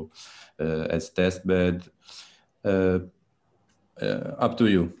to as testbed. Up to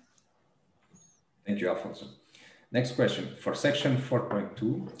you. Thank you, Alfonso. Next question. For section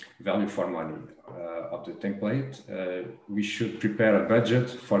 4.2, value for money of the template, we should prepare a budget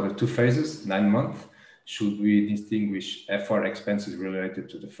for the 2 phases, 9 months. Should we distinguish FR expenses related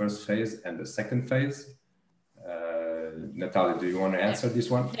to the first phase and the second phase? Natalia, do you want to answer this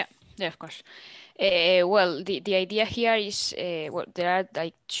one? Yeah, of course. Well, the idea here is, well, there are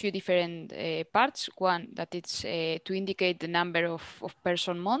like 2 different parts. One, that it's to indicate the number of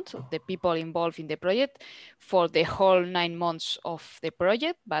person months, the people involved in the project for the whole 9 months of the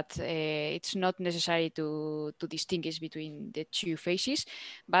project, but it's not necessary to distinguish between the 2 phases.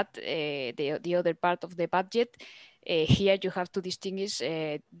 But the other part of the budget, here you have to distinguish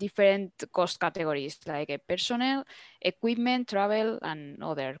different cost categories like personnel, equipment, travel, and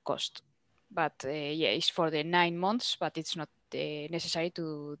other costs. But yeah, it's for the 9 months, but it's not necessary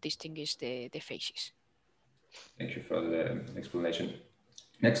to distinguish the phases. Thank you for the explanation.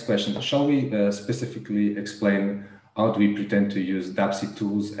 Next question. Shall we specifically explain how do we pretend to use DAPSI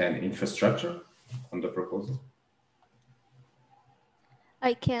tools and infrastructure on the proposal?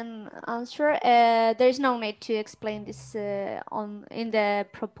 I can answer. There is no need to explain this in the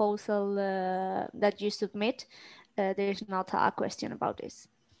proposal that you submit. There is not a question about this.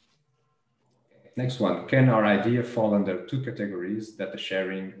 Next one. Can our idea fall under 2 categories, data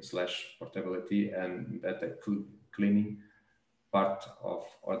sharing / portability and data cleaning, part of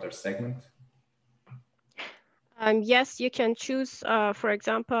other segment? Yes, you can choose, for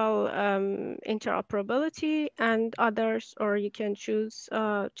example, interoperability and others, or you can choose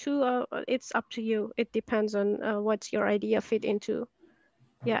 2. It's up to you. It depends on what's your idea fit into.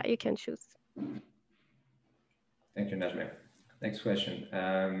 Yeah, you can choose. Thank you, Najma. Next question.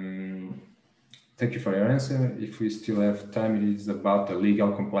 Thank you for your answer. If we still have time, it is about the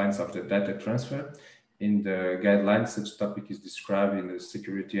legal compliance of the data transfer. In the guidelines, such topic is described in the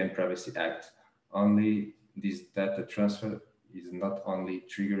Security and Privacy Act. Only this data transfer is not only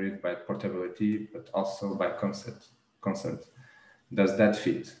triggered by portability, but also by consent. Does that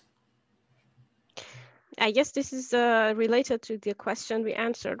fit? I guess this is related to the question we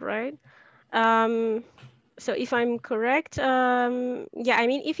answered, right? So if I'm correct, yeah, I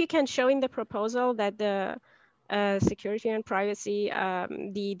mean, if you can show in the proposal that the security and privacy,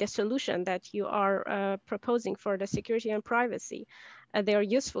 the solution that you are proposing for the security and privacy, they are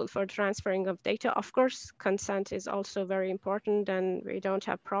useful for transferring of data. Of course, consent is also very important, and we don't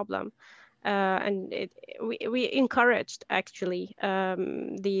have problem. And we encouraged actually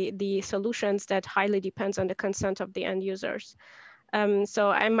the solutions that highly depends on the consent of the end users.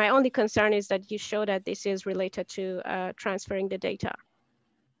 So my only concern is that you show that this is related to transferring the data.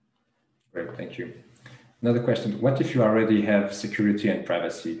 Great, thank you. Another question. What if you already have security and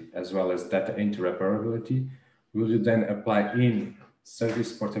privacy as well as data interoperability? Will you then apply in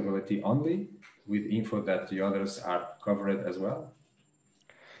service portability only with info that the others are covered as well?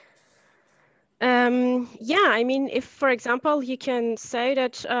 Yeah, I mean, if, for example, you can say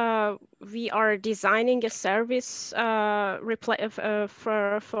that we are designing a service for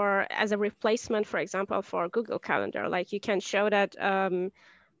as a replacement, for example, for Google Calendar, like you can show that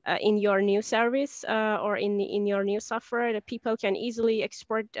in your new service or in your new software, that people can easily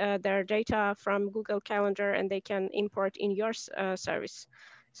export their data from Google Calendar and they can import in your service.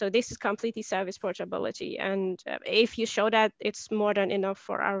 So this is completely service portability. And if you show that, it's more than enough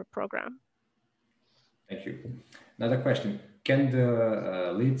for our program. Thank you. Another question. can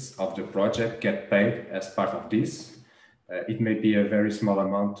the leads of the project get paid as part of this? It may be a very small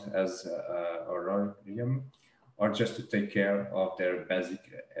amount as honorarium, or just to take care of their basic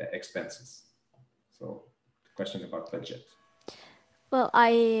expenses. So the question about budget. Well,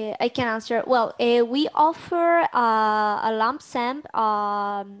 I can answer. Well, we offer a lump sum,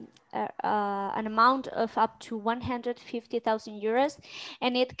 an amount of up to 150,000 euros,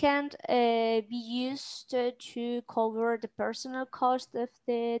 and it can be used to cover the personal cost of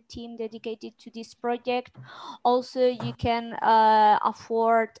the team dedicated to this project. Also, you can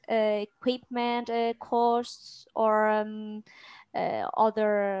afford equipment costs or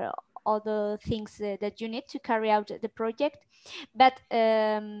other things that you need to carry out the project. But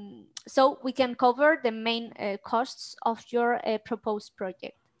so we can cover the main costs of your proposed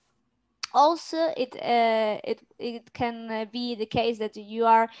project. Also, it can be the case that you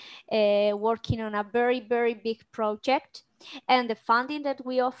are working on a very big project, and the funding that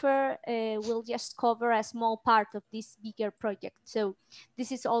we offer will just cover a small part of this bigger project. So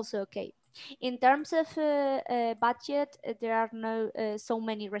this is also okay. In terms of budget, there are no so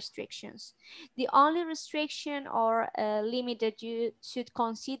many restrictions. The only restriction or limit that you should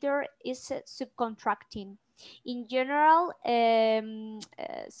consider is subcontracting. In general,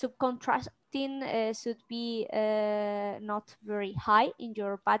 subcontracting should be not very high in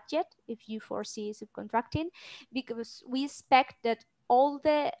your budget if you foresee subcontracting, because we expect that all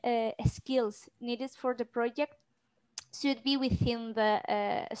the skills needed for the project should be within the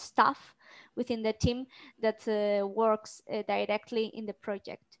staff, within the team that works directly in the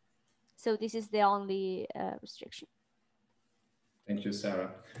project. So this is the only restriction. Thank you,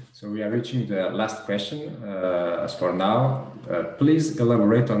 Sarah. So we are reaching the last question. As for now, please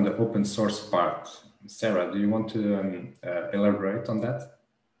elaborate on the open source part. Sarah, do you want to elaborate on that?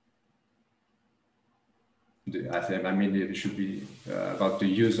 I mean, it should be about the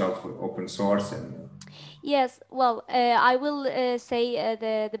use of open source and. Yes, well, I will say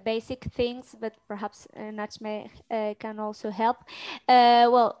the basic things, but perhaps Najme can also help.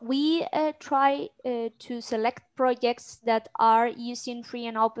 Well, we try to select projects that are using free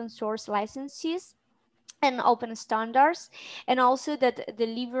and open source licenses and open standards, and also that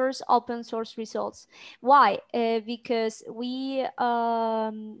delivers open source results. Why? Because we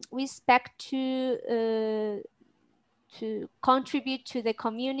expect to contribute to the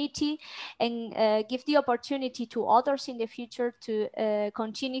community and give the opportunity to others in the future to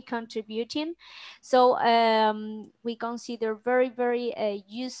continue contributing. So we consider very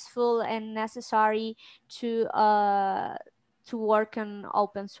useful and necessary to work on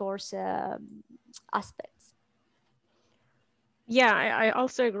open source aspects. Yeah, I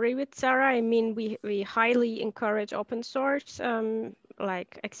also agree with Sarah. I mean, we highly encourage open source,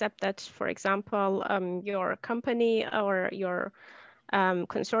 like except that, for example, your company or your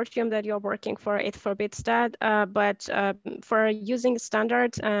consortium that you're working for, it forbids that. But for using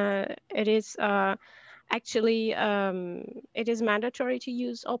standards, it is actually, it is mandatory to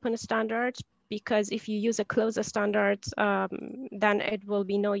use open standards, because if you use a closed standard, then it will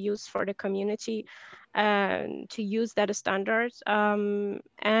be no use for the community to use that standard.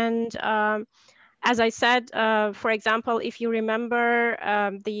 As I said, for example, if you remember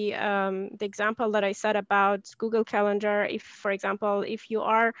the example that I said about Google Calendar, if, for example, if you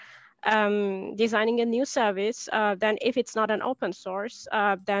are designing a new service, then if it's not an open source,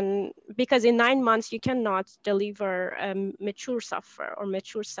 then because in 9 months you cannot deliver mature software or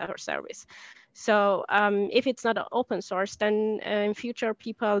mature service. So if it's not open source, then in future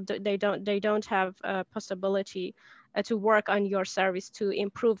people they don't have a possibility to work on your service to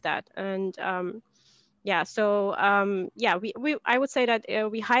improve that. And yeah, so yeah, I would say that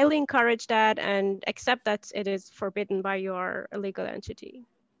we highly encourage that, and accept that it is forbidden by your legal entity.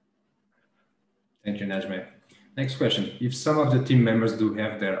 Thank you, Najme. Next question. If some of the team members do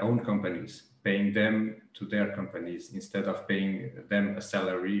have their own companies, paying them to their companies instead of paying them a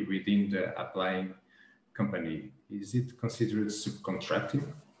salary within the applying company, is it considered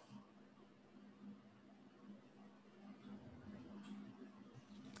subcontracting?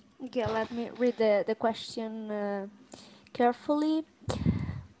 Okay, let me read the question carefully.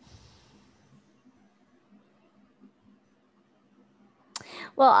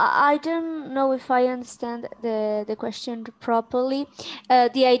 Well, I don't know if I understand the question properly.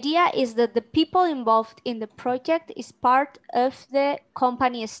 The idea is that the people involved in the project is part of the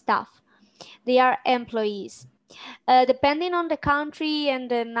company staff. They are employees. Depending on the country and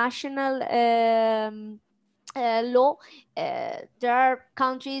the national law, there are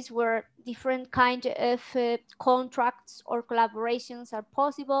countries where different kind of contracts or collaborations are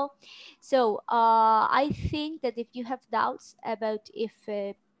possible. So I think that if you have doubts about if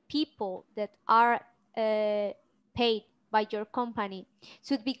people that are paid by your company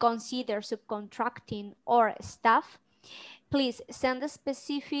should be considered subcontracting or staff, please send a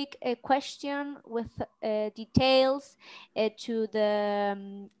specific question with details to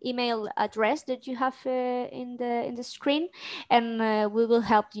the email address that you have in the screen, and we will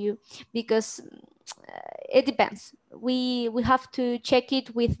help you, because it depends. We have to check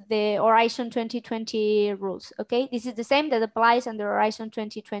it with the Horizon 2020 rules. Okay, this is the same that applies under Horizon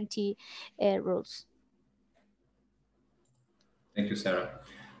 2020 rules. Thank you, Sarah.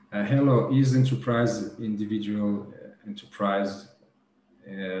 Hello, is enterprise individual enterprise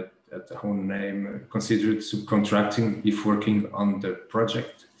at the own name considered subcontracting if working on the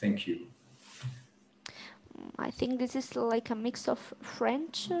project? Thank you. I think this is like a mix of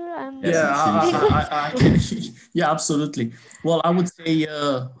French and yeah, absolutely. Well, I would say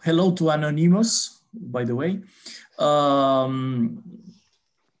hello to Anonymous, by the way.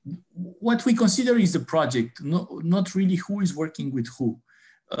 What we consider is the project, not really who is working with who.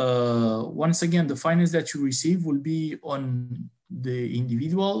 Once again, the finance that you receive will be on the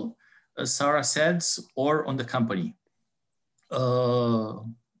individual, as Sarah said, or on the company.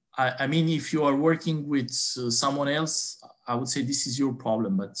 I mean, if you are working with someone else, I would say this is your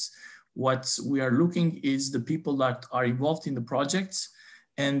problem. But what we are looking is the people that are involved in the project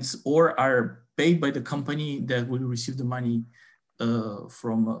and or are paid by the company that will receive the money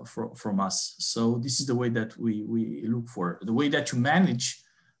from us. So this is the way that we look for. The way that you manage,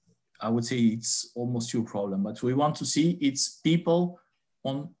 I would say it's almost your problem, but we want to see it's people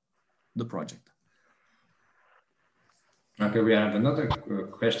on the project. Okay, we have another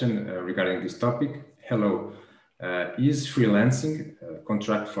question regarding this topic. Hello, is freelancing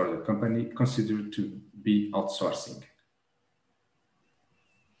contract for the company considered to be outsourcing?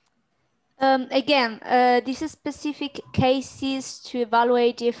 Again, these specific cases to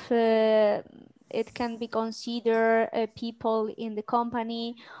evaluate if it can be considered people in the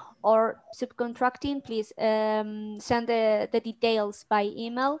company or subcontracting, please send the details by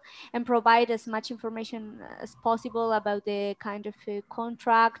email and provide as much information as possible about the kind of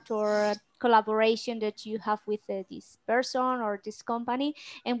contract or collaboration that you have with this person or this company,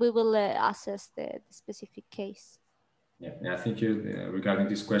 and we will assess the specific case. Yeah, I think regarding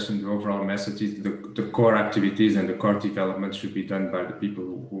this question, the overall message is the core activities and the core development should be done by the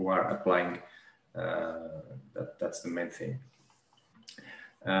people who are applying. That's the main thing.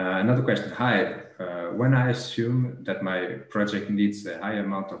 Another question. Hi, when I assume that my project needs a high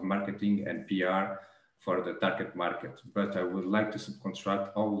amount of marketing and PR for the target market, but I would like to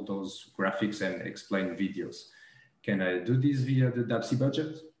subcontract all those graphics and explain videos, can I do this via the DAPSI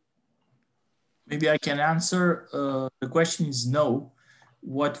budget? Maybe I can answer. The question is no.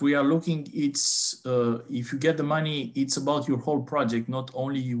 What we are looking, it's if you get the money, it's about your whole project, not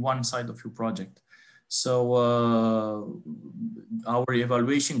only one side of your project. So our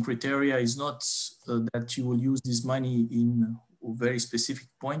evaluation criteria is not that you will use this money in very specific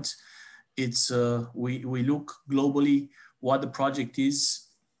points. It's we look globally what the project is.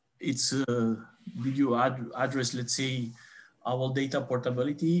 It's did you address, let's say, our data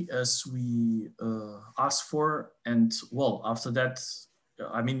portability as we asked for, and well, after that,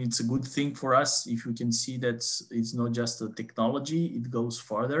 I mean, it's a good thing for us if you can see that it's not just a technology, it goes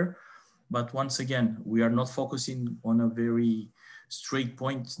further. But once again, we are not focusing on a very straight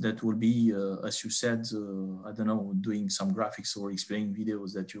point that will be, as you said, I don't know, doing some graphics or explaining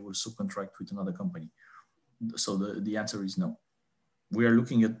videos that you will subcontract with another company. So the answer is no. We are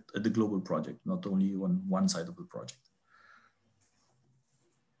looking at the global project, not only on one side of the project.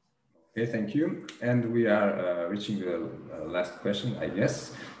 Okay, thank you. And we are reaching the last question, I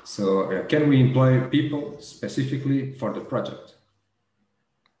guess. So can we employ people specifically for the project?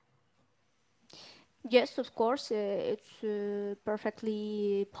 Yes, of course, it's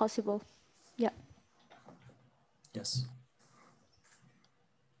perfectly possible. Yeah. Yes.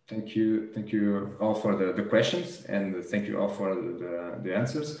 Thank you all for the questions, and thank you all for the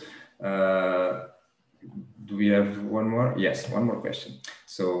answers. Do we have one more? Yes, one more question.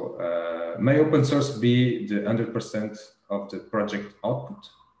 So may open source be the 100% of the project output?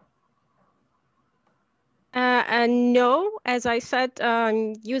 No, as I said,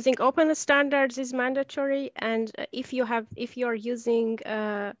 using open standards is mandatory, and if you're using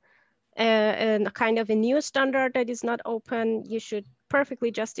a kind of a new standard that is not open, you should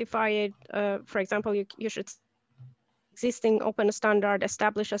perfectly justify it. For example, you should existing open standard,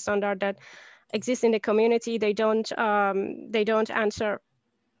 establish a standard that exists in the community. They don't answer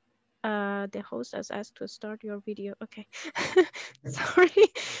The host has asked to start your video. Okay, sorry.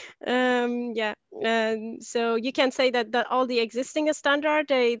 Yeah, so you can say that all the existing standard,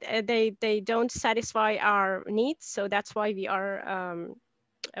 they don't satisfy our needs. So that's why we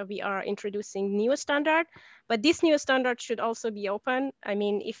are introducing new standard. But this new standard should also be open. I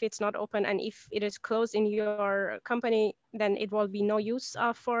mean, if it's not open and if it is closed in your company, then it will be no use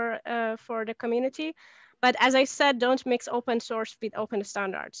for the community. But as I said, don't mix open source with open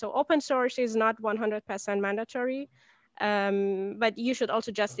standard. So open source is not 100% mandatory, but you should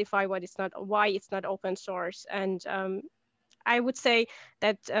also justify why it's not open source. And I would say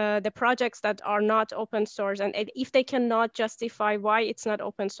that the projects that are not open source, and if they cannot justify why it's not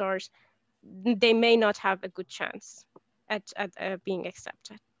open source, they may not have a good chance at being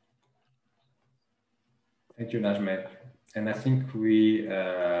accepted. Thank you, Najma. And I think we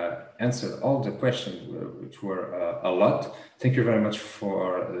answered all the questions, which were a lot. Thank you very much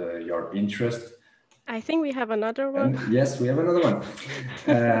for your interest. I think we have another one. And yes, we have another one.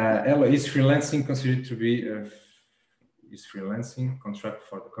 Ella, is freelancing considered to be is freelancing contract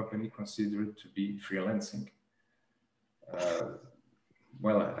for the company considered to be freelancing?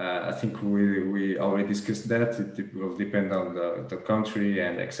 Well, I think we already discussed that. It will depend on the country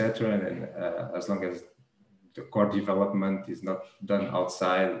and etc. And then, as long as the core development is not done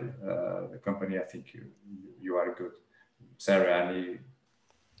outside the company, I think you are good. Sarah, any?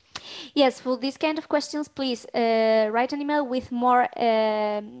 Yes, for these kind of questions, please write an email with more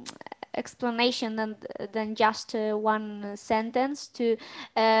explanation than just one sentence to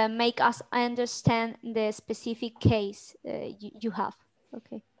make us understand the specific case you have.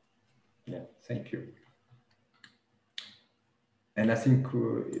 Okay. Yeah, thank you. And I think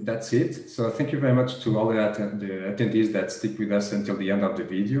that's it. So thank you very much to all the attendees that stick with us until the end of the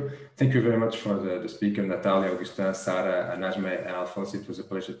video. Thank you very much for the speaker, Natalia, Augustin, Sarah, Najma, and Alphonse. It was a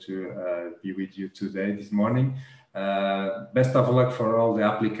pleasure to be with you today, this morning. Best of luck for all the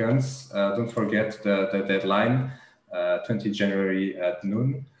applicants. Don't forget the deadline, 20 January at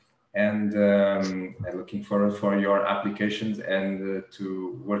noon. And I'm looking forward for your applications and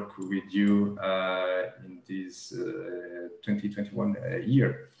to work with you in this 2021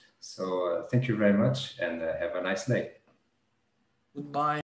 year. So thank you very much and have a nice day. Goodbye.